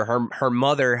the letter. Her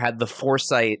mother had the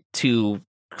foresight to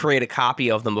create a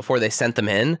copy of them before they sent them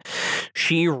in.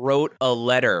 She wrote a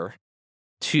letter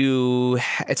to,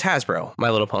 it's Hasbro. My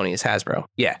Little Pony is Hasbro.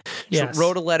 Yeah. Yes. She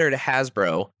wrote a letter to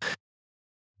Hasbro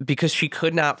because she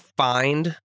could not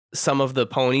find some of the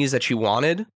ponies that she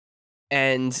wanted.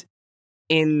 And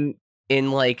in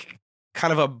like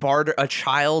kind of a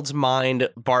child's mind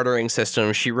bartering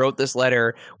system, she wrote this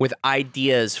letter with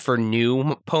ideas for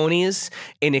new ponies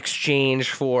in exchange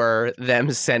for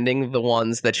them sending the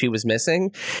ones that she was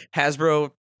missing.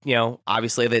 Hasbro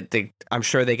obviously I'm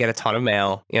sure they get a ton of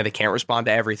mail. They can't respond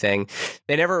to everything.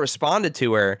 They never responded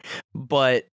to her,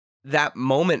 but that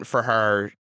moment for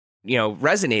her,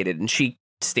 resonated, and she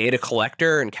stayed a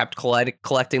collector and kept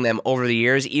collecting them over the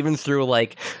years, even through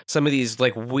like some of these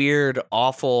like weird,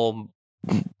 awful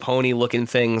pony looking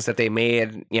things that they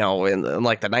made, in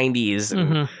like the 90s,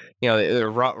 and,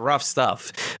 rough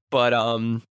stuff. But,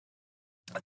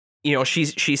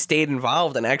 she stayed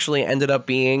involved and actually ended up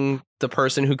being the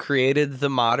person who created the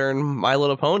modern My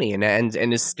Little Pony and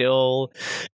is still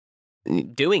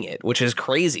doing it, which is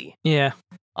crazy. Yeah.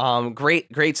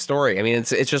 Great story. I mean,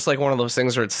 it's just like one of those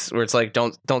things where it's like,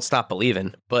 don't stop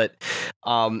believing. But,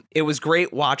 it was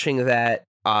great watching that.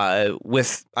 I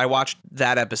watched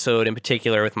that episode in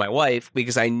particular with my wife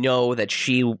because I know that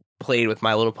she played with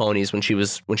My Little Ponies when she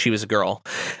was a girl,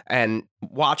 and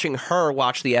watching her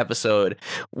watch the episode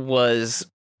was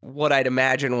what I'd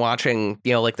imagine watching,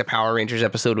 like the Power Rangers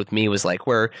episode with me was like,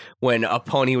 where when a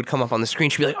pony would come up on the screen,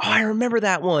 she'd be like, oh, I remember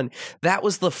that one. That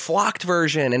was the flocked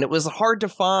version, and it was hard to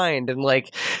find. And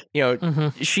like,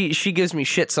 she gives me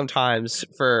shit sometimes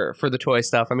for the toy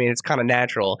stuff. I mean, it's kind of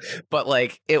natural, but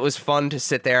like, it was fun to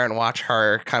sit there and watch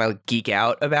her kind of geek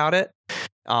out about it.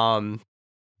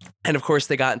 And of course,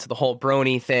 they got into the whole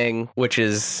brony thing, which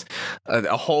is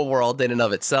a whole world in and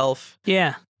of itself.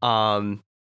 Yeah.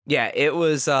 Yeah, it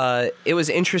was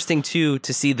interesting too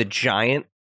to see the giant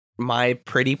My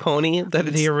Pretty Pony, that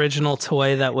the original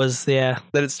toy that was that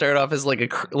it started off as like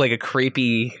a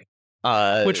creepy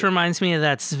which reminds me of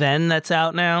that Sven that's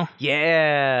out now.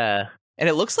 Yeah. And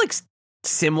it looks like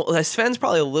similar. Sven's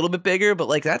probably a little bit bigger, but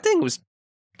like that thing was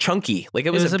chunky. Like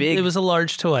it was a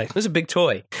large toy. It was a big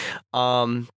toy.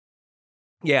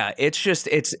 Yeah,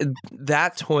 it's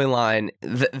that toy line.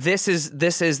 This is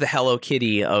the Hello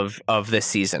Kitty of this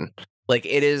season. Like,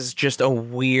 it is just a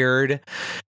weird,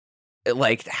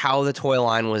 like, how the toy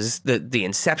line was, the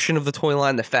inception of the toy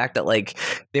line, the fact that like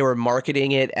they were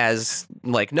marketing it as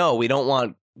like, no, we don't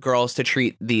want girls to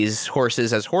treat these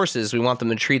horses as horses. We want them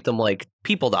to treat them like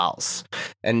people dolls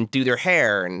and do their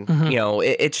hair. And,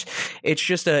 it's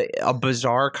just a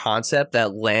bizarre concept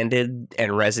that landed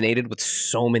and resonated with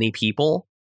so many people.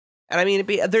 And I mean,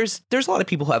 there's a lot of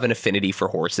people who have an affinity for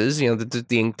horses,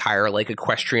 the entire like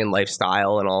equestrian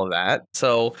lifestyle and all of that.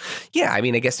 So yeah, I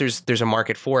mean, I guess there's a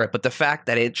market for it, but the fact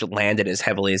that it landed as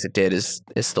heavily as it did is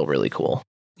still really cool.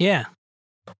 Yeah.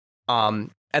 And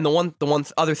the one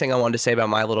other thing I wanted to say about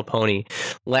My Little Pony,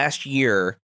 last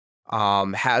year,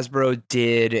 Hasbro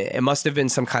did, it must have been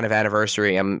some kind of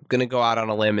anniversary. I'm going to go out on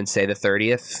a limb and say the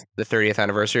 30th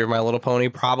anniversary of My Little Pony,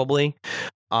 probably.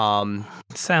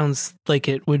 Sounds like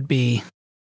it would be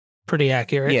pretty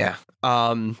accurate. Yeah.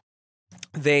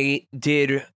 They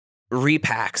did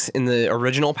repacks in the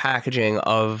original packaging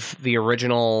of the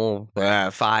original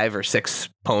 5 or 6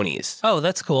 ponies. Oh,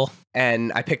 that's cool.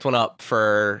 And I picked one up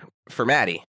for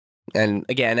Maddie. And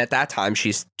again, at that time,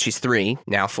 she's 3,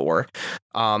 now 4.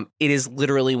 It is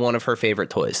literally one of her favorite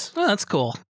toys. Oh, that's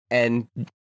cool. And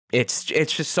it's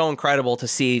just so incredible to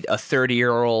see a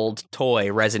 30-year-old toy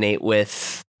resonate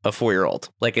with a 4-year-old.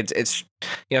 Like it's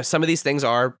some of these things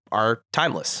are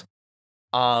timeless.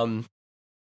 One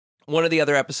of the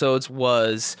other episodes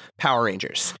was Power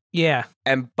Rangers. Yeah.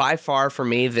 And by far for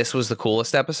me, this was the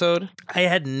coolest episode. I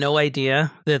had no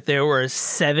idea that there were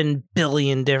 7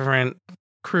 billion different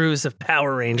crews of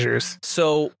Power Rangers.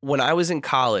 So when I was in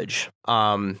college,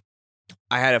 I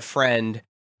had a friend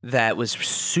that was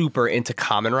super into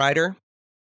Kamen Rider.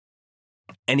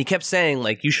 And he kept saying,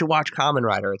 like, you should watch Kamen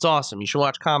Rider. It's awesome. You should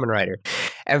watch Kamen Rider.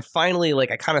 And finally,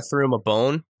 like, I kind of threw him a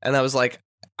bone. And I was like,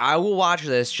 I will watch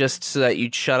this just so that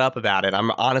you'd shut up about it.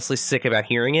 I'm honestly sick about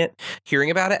hearing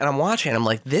about it. And I'm watching. I'm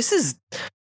like, this is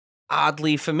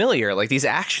oddly familiar. Like, these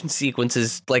action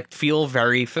sequences, like, feel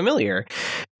very familiar.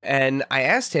 And I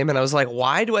asked him, and I was like,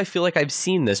 why do I feel like I've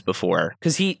seen this before?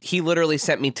 Because he literally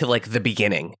sent me to, like, the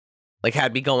beginning. Like,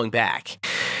 had me going back.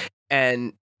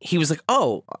 And he was like,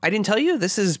 oh, I didn't tell you?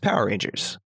 This is Power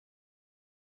Rangers.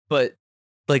 But,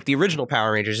 like, the original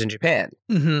Power Rangers in Japan.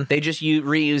 Mm-hmm. They just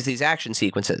reuse these action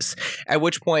sequences. At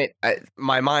which point,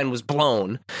 my mind was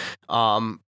blown.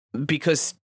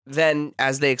 Because then,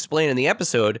 as they explain in the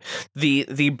episode,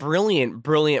 the brilliant,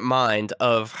 brilliant mind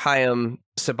of Hayao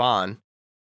Saban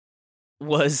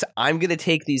was, I'm going to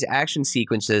take these action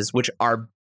sequences, which are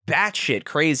batshit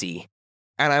crazy,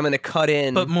 and I'm going to cut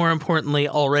in... But more importantly,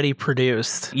 already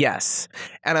produced. Yes.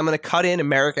 And I'm going to cut in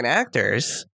American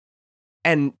actors,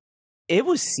 and it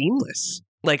was seamless.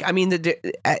 Like, I mean,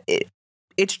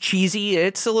 it's cheesy.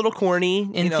 It's a little corny.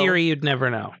 In theory, you'd never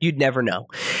know. You'd never know.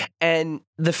 And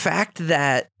the fact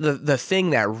that the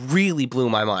thing that really blew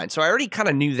my mind, so I already kind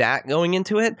of knew that going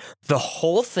into it, the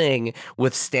whole thing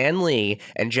with Stan Lee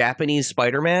and Japanese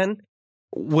Spider-Man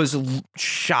was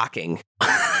shocking.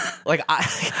 Like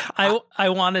I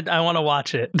want to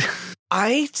watch it.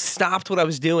 I stopped what I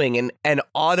was doing and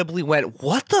audibly went,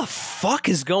 what the fuck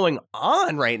is going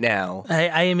on right now?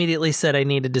 I immediately said I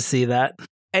needed to see that.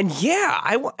 And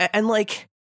yeah,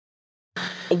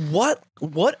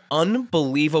 what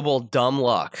unbelievable dumb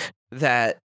luck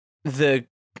that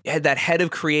that head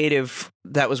of creative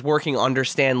that was working under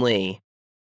Stan Lee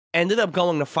ended up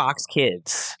going to Fox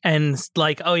Kids. And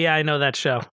like, oh yeah, I know that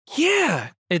show. Yeah.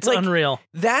 It's like, unreal.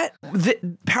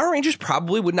 The Power Rangers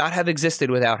probably would not have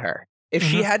existed without her. If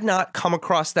she had not come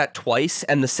across that twice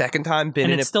and the second time been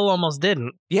and in it still almost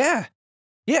didn't. Yeah.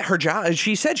 Yeah, her job,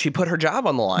 she said she put her job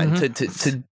on the line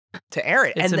to air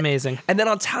it. It's amazing. And then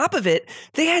on top of it,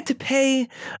 they had to pay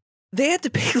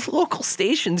local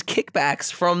stations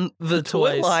kickbacks from the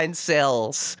toy line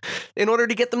sales in order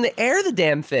to get them to air the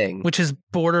damn thing. Which is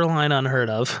borderline unheard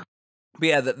of. But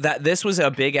yeah, this was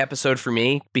a big episode for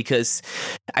me because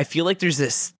I feel like there's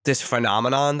this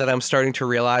phenomenon that I'm starting to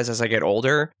realize as I get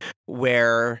older,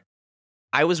 where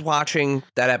I was watching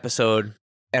that episode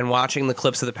and watching the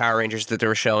clips of the Power Rangers that they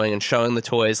were showing and showing the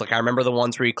toys. Like, I remember the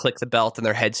ones where you click the belt and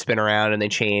their heads spin around and they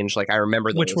change. Like, I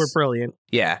remember those. Which were brilliant.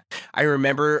 Yeah. I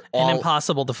remember and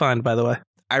impossible to find, by the way.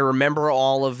 I remember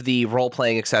all of the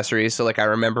role-playing accessories. So, like, I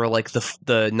remember, like,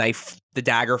 the knife, the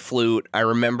dagger flute. I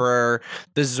remember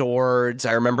the Zords.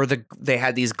 I remember they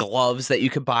had these gloves that you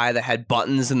could buy that had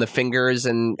buttons in the fingers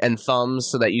and thumbs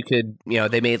so that you could,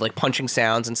 they made, like, punching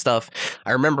sounds and stuff.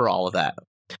 I remember all of that.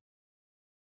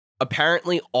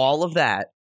 Apparently, all of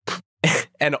that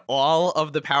and all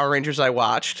of the Power Rangers I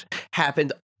watched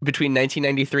happened between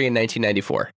 1993 and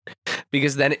 1994.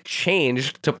 Because then it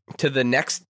changed to the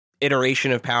next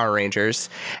iteration of Power Rangers,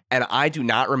 and I do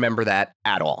not remember that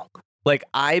at all. Like,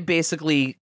 I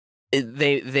basically,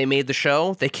 they made the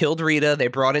show, they killed Rita, they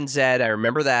brought in Zed, I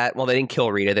remember that. Well, they didn't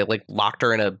kill Rita, they like locked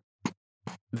her in a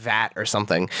vat or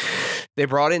something. They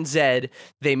brought in Zed,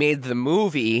 they made the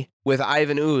movie with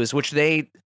Ivan Ooze, which they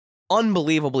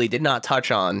unbelievably did not touch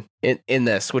on in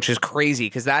this, which is crazy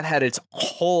because that had its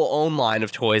whole own line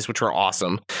of toys, which were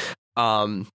awesome.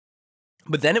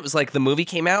 But then it was like the movie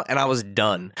came out and I was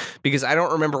done because I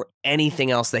don't remember anything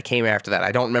else that came after that.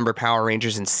 I don't remember Power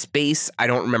Rangers in space. I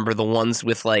don't remember the ones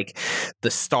with like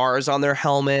the stars on their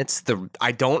helmets.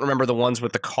 I don't remember the ones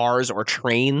with the cars or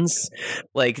trains.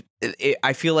 Like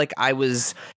I feel like I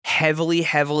was heavily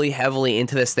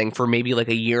into this thing for maybe like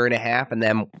a year and a half and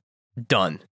then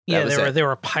done. Yeah, there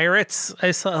were pirates.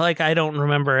 I saw, like, I don't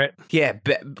remember it. Yeah,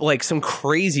 like some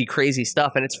crazy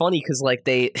stuff, and it's funny because like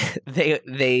they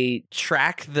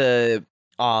track the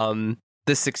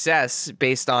success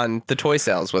based on the toy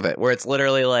sales with it, where it's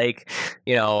literally like,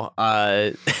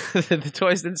 the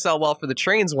toys didn't sell well for the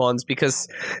trains ones because,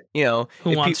 who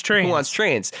wants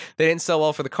trains? They didn't sell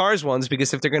well for the cars ones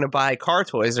because if they're going to buy car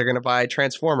toys, they're going to buy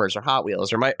Transformers or Hot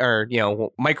Wheels or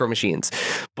Micro Machines.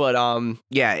 But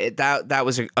that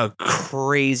was a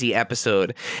crazy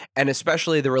episode, and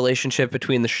especially the relationship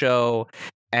between the show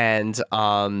and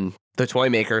the toy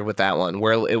maker with that one,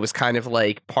 where it was kind of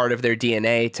like part of their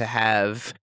DNA to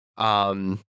have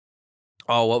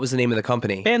what was the name of the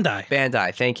company?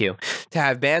 Bandai, thank you. To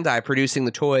have Bandai producing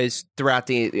the toys throughout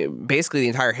basically the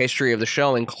entire history of the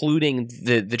show, including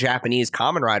the Japanese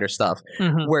Kamen Rider stuff,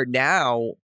 where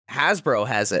now Hasbro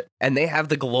has it and they have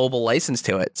the global license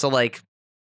to it. So like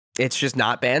it's just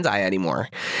not Bandai anymore.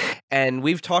 And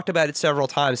we've talked about it several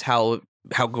times how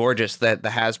gorgeous that the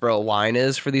Hasbro line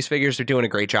is for these figures. They're doing a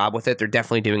great job with it. They're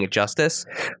definitely doing it justice.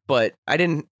 But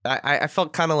I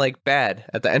felt kind of like bad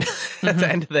at the end at the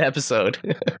end of the episode.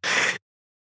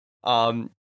 And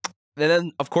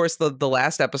then of course the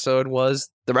last episode was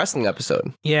the wrestling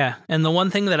episode. Yeah, and the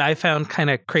one thing that I found kind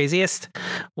of craziest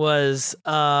was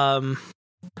that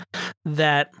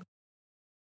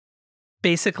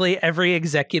basically every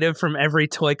executive from every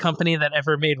toy company that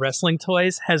ever made wrestling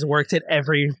toys has worked at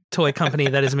every toy company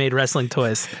that has made wrestling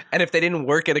toys. And if they didn't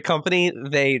work at a company,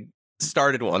 they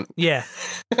started one. Yeah.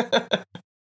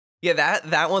 Yeah,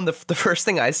 that one, the first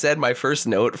thing I said, my first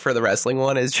note for the wrestling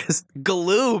one is just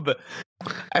Galoob.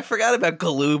 I forgot about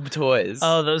Galoob toys.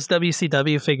 Oh, those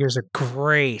WCW figures are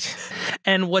great.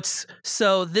 And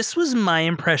so this was my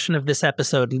impression of this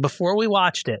episode. And before we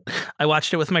watched it, I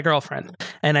watched it with my girlfriend.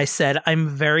 And I said, I'm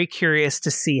very curious to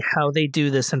see how they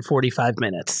do this in 45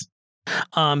 minutes.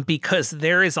 Because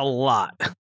there is a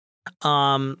lot.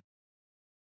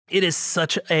 it is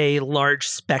such a large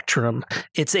spectrum.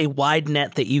 It's a wide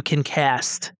net that you can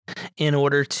cast in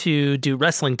order to do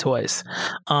wrestling toys,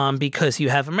 because you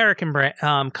have American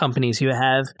companies, you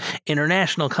have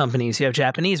international companies, you have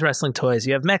Japanese wrestling toys,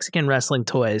 you have Mexican wrestling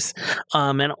toys,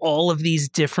 and all of these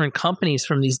different companies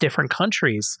from these different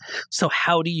countries. So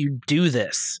how do you do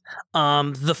this?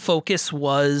 The focus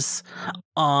was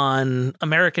on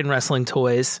American wrestling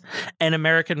toys and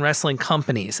American wrestling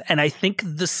companies. And I think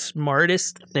the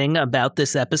smartest thing about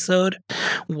this episode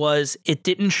was it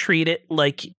didn't treat it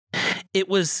like it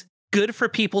was good for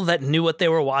people that knew what they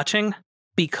were watching,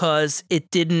 because it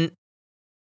didn't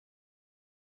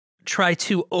try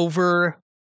to over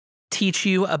teach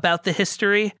you about the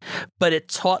history, but it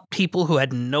taught people who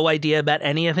had no idea about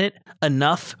any of it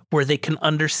enough where they can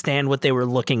understand what they were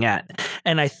looking at.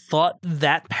 And I thought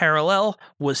that parallel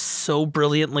was so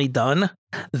brilliantly done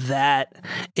that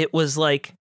it was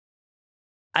like,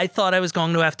 I thought I was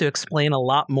going to have to explain a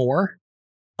lot more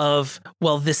of,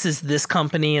 well, this is this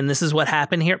company and this is what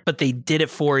happened here, but they did it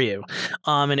for you.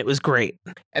 And it was great.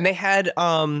 And they had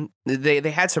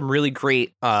they had some really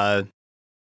great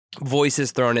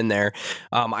voices thrown in there.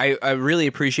 I really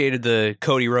appreciated the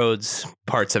Cody Rhodes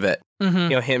parts of it. Mm-hmm. You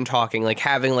know, him talking, like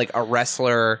having like a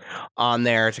wrestler on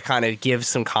there to kind of give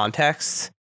some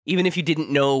context, even if you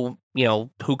didn't know, you know,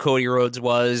 who Cody Rhodes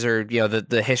was, or, you know,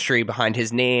 the history behind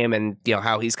his name, and, you know,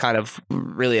 how he's kind of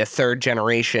really a third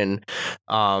generation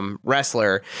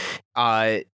wrestler.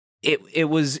 It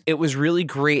was really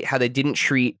great how they didn't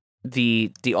treat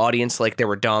the audience like they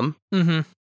were dumb.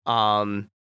 Mm-hmm.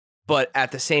 But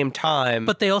at the same time,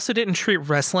 but they also didn't treat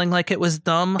wrestling like it was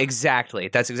dumb. Exactly.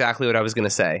 That's exactly what I was going to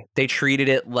say. They treated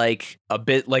it like a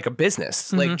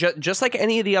business, like just like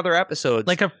any of the other episodes.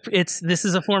 Like this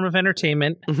is a form of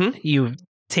entertainment. Mm-hmm. You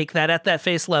take that at that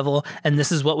face level, and this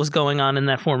is what was going on in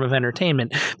that form of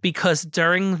entertainment. Because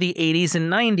during the 80s and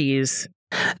 90s,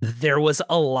 there was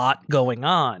a lot going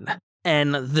on,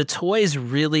 and the toys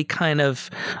really kind of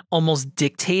almost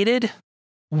dictated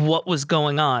what was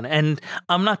going on. And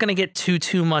I'm not going to get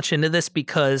too much into this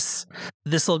because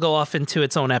this will go off into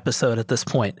its own episode at this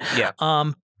point. Yeah.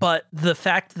 But the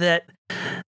fact that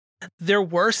there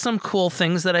were some cool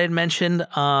things that I had mentioned,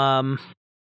 or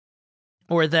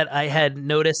that I had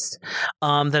noticed,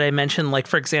 that I mentioned, like,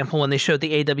 for example, when they showed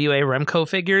the AWA Remco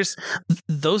figures,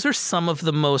 those are some of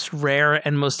the most rare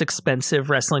and most expensive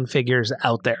wrestling figures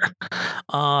out there.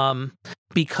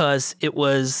 Because it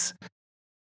was,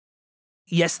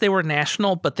 yes, they were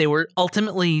national, but they were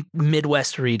ultimately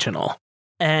Midwest regional.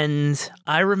 And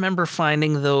I remember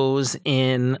finding those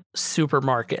in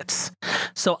supermarkets.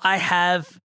 So I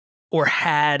have, or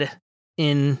had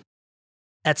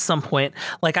at some point,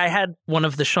 like I had one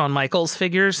of the Shawn Michaels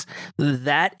figures.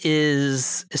 That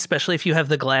is, especially if you have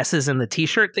the glasses and the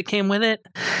t-shirt that came with it,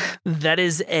 that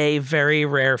is a very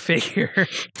rare figure.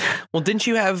 Well, didn't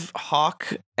you have Hawk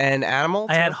and Animal?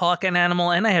 I had Hawk and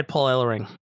Animal, and I had Paul Ellering.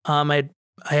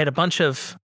 I had a bunch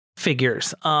of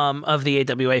figures, of the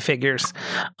AWA figures.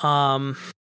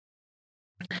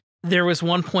 There was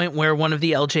one point where one of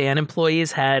the LJN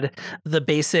employees had the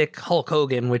basic Hulk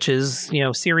Hogan, which is, you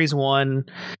know, Series 1.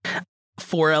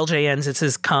 For LJNs, it's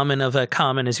as common of a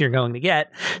common as you're going to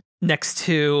get, next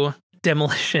to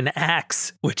Demolition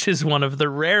Axe, which is one of the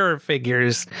rarer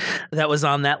figures that was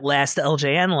on that last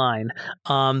LJN line,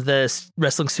 the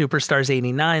Wrestling Superstars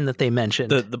 89 that they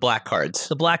mentioned. The black cards.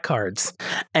 The black cards.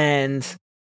 And,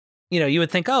 you know, you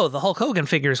would think, oh, the Hulk Hogan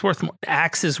figure is worth more.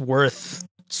 Axe is worth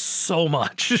so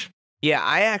much. Yeah,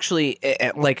 I actually,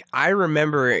 like, I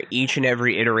remember each and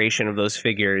every iteration of those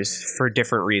figures for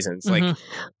different reasons. Like,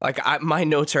 my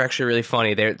notes are actually really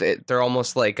funny. They're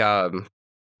almost like,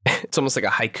 it's almost like a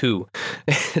haiku.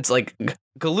 It's like,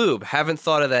 Galoob, haven't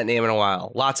thought of that name in a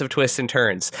while. Lots of twists and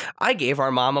turns. I gave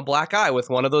our mom a black eye with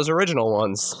one of those original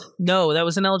ones. No, that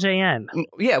was an LJN.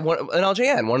 Yeah, an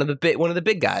LJN, one of the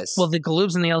big guys. Well, the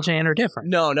Galoobs and the LJN are different.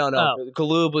 No. Oh.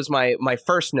 Galoob was my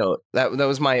first note. That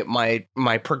was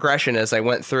my progression as I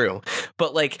went through.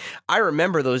 But like, I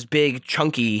remember those big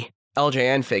chunky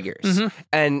LJN figures,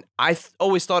 and I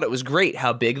always thought it was great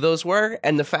how big those were,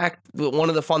 and the fact that one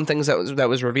of the fun things that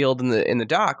was revealed in the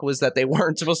doc was that they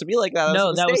weren't supposed to be like that.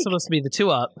 That was supposed to be the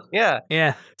 2-up.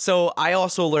 Yeah. So I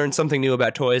also learned something new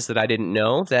about toys that I didn't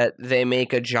know, that they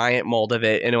make a giant mold of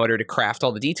it in order to craft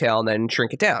all the detail and then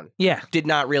shrink it down. Yeah. Did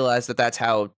not realize that that's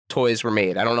how toys were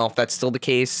made. I don't know if that's still the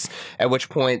case, at which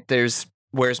point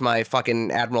where's my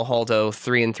fucking Admiral Holdo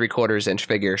 3 3/4 inch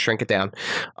figure? Shrink it down.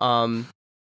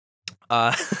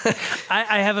 I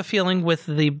have a feeling with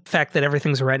the fact that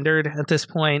everything's rendered at this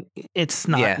point, it's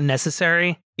not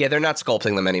necessary. Yeah, they're not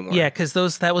sculpting them anymore. Yeah, because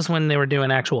that was when they were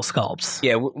doing actual sculpts.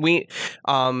 Yeah,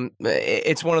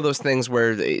 it's one of those things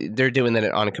where they're doing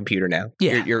it on a computer now.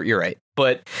 Yeah, you're right.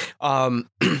 But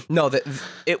no,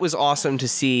 it was awesome to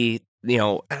see.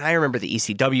 And I remember the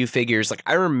ECW figures, like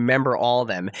I remember all of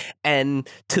them. And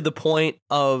to the point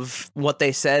of what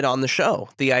they said on the show,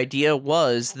 the idea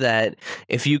was that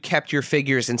if you kept your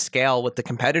figures in scale with the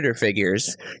competitor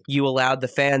figures, you allowed the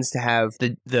fans to have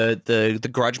the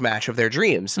grudge match of their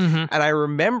dreams. Mm-hmm. And I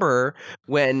remember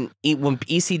when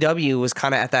ECW was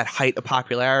kind of at that height of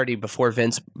popularity before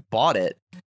Vince bought it,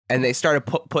 and they started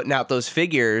putting out those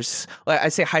figures.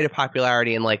 I'd say height of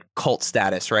popularity and like cult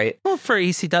status, right? Well, for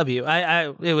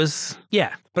ECW, it was,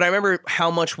 yeah. But I remember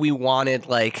how much we wanted,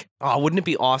 like, oh, wouldn't it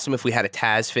be awesome if we had a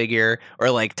Taz figure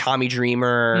or like Tommy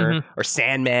Dreamer or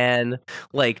Sandman,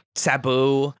 like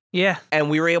Sabu. Yeah. And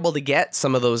we were able to get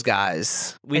some of those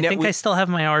guys. I still have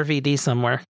my RVD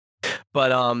somewhere.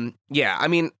 But yeah, I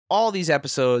mean, all these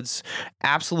episodes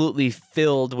absolutely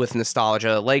filled with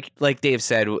nostalgia, like Dave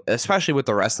said, especially with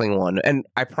the wrestling one. And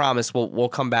I promise we'll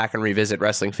come back and revisit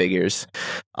wrestling figures.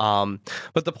 But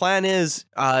the plan is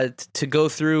to go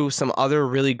through some other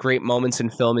really great moments in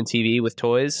film and TV with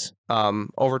toys.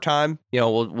 Over time,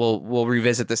 we'll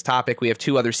revisit this topic. We have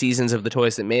 2 other seasons of The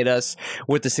Toys That Made Us.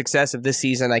 With the success of this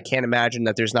season, I can't imagine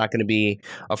that there's not going to be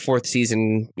a 4th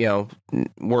season,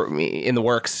 in the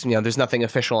works. There's nothing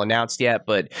official announced yet,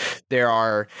 but there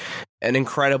are an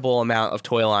incredible amount of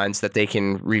toy lines that they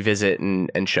can revisit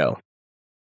and show.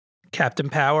 Captain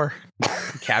Power.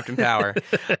 Captain Power.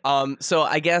 So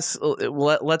I guess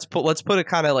let's put a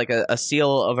kind of like a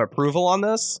seal of approval on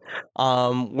this.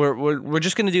 We're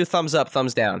just gonna do thumbs up,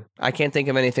 thumbs down. I can't think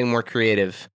of anything more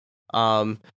creative.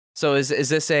 So is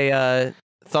this a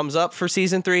thumbs up for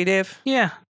season 3, Dave? Yeah.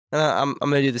 I'm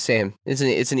gonna do the same.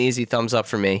 It's an easy thumbs up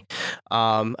for me.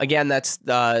 Again, that's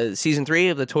season 3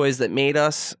 of The Toys That Made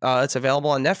Us. It's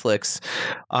available on Netflix.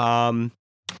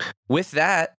 With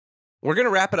that, we're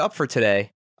gonna wrap it up for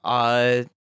today.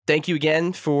 Thank you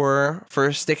again for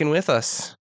sticking with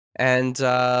us, and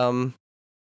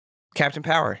Captain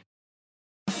Power.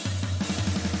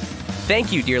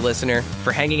 Thank you, dear listener,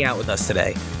 for hanging out with us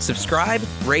today. Subscribe,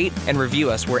 rate, and review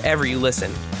us wherever you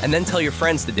listen, and then tell your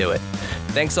friends to do it.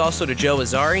 Thanks also to Joe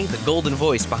Azzari, the golden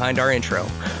voice behind our intro.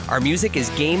 Our music is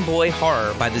Game Boy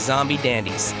Horror by the Zombie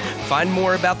Dandies. Find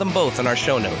more about them both on our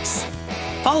show notes.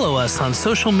 Follow us on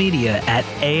social media at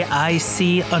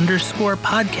AIC_podcast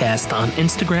on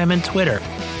Instagram and Twitter.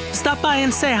 Stop by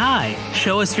and say hi,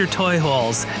 show us your toy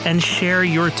hauls, and share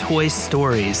your toy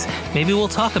stories. Maybe we'll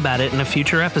talk about it in a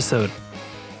future episode.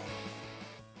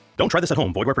 Don't try this at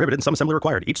home. Void where prohibited and some assembly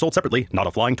required. Each sold separately, not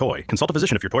a flying toy. Consult a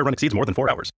physician if your toy run exceeds more than 4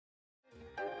 hours.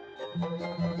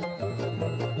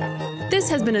 This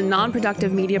has been a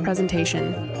non-productive media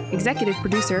presentation. Executive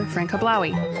producer, Frank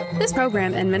Hablawi. This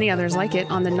program and many others like it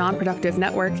on the Non-Productive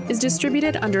Network is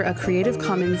distributed under a Creative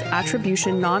Commons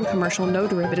Attribution Non-Commercial No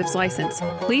Derivatives license.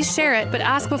 Please share it, but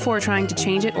ask before trying to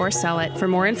change it or sell it. For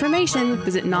more information,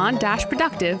 visit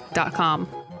non-productive.com.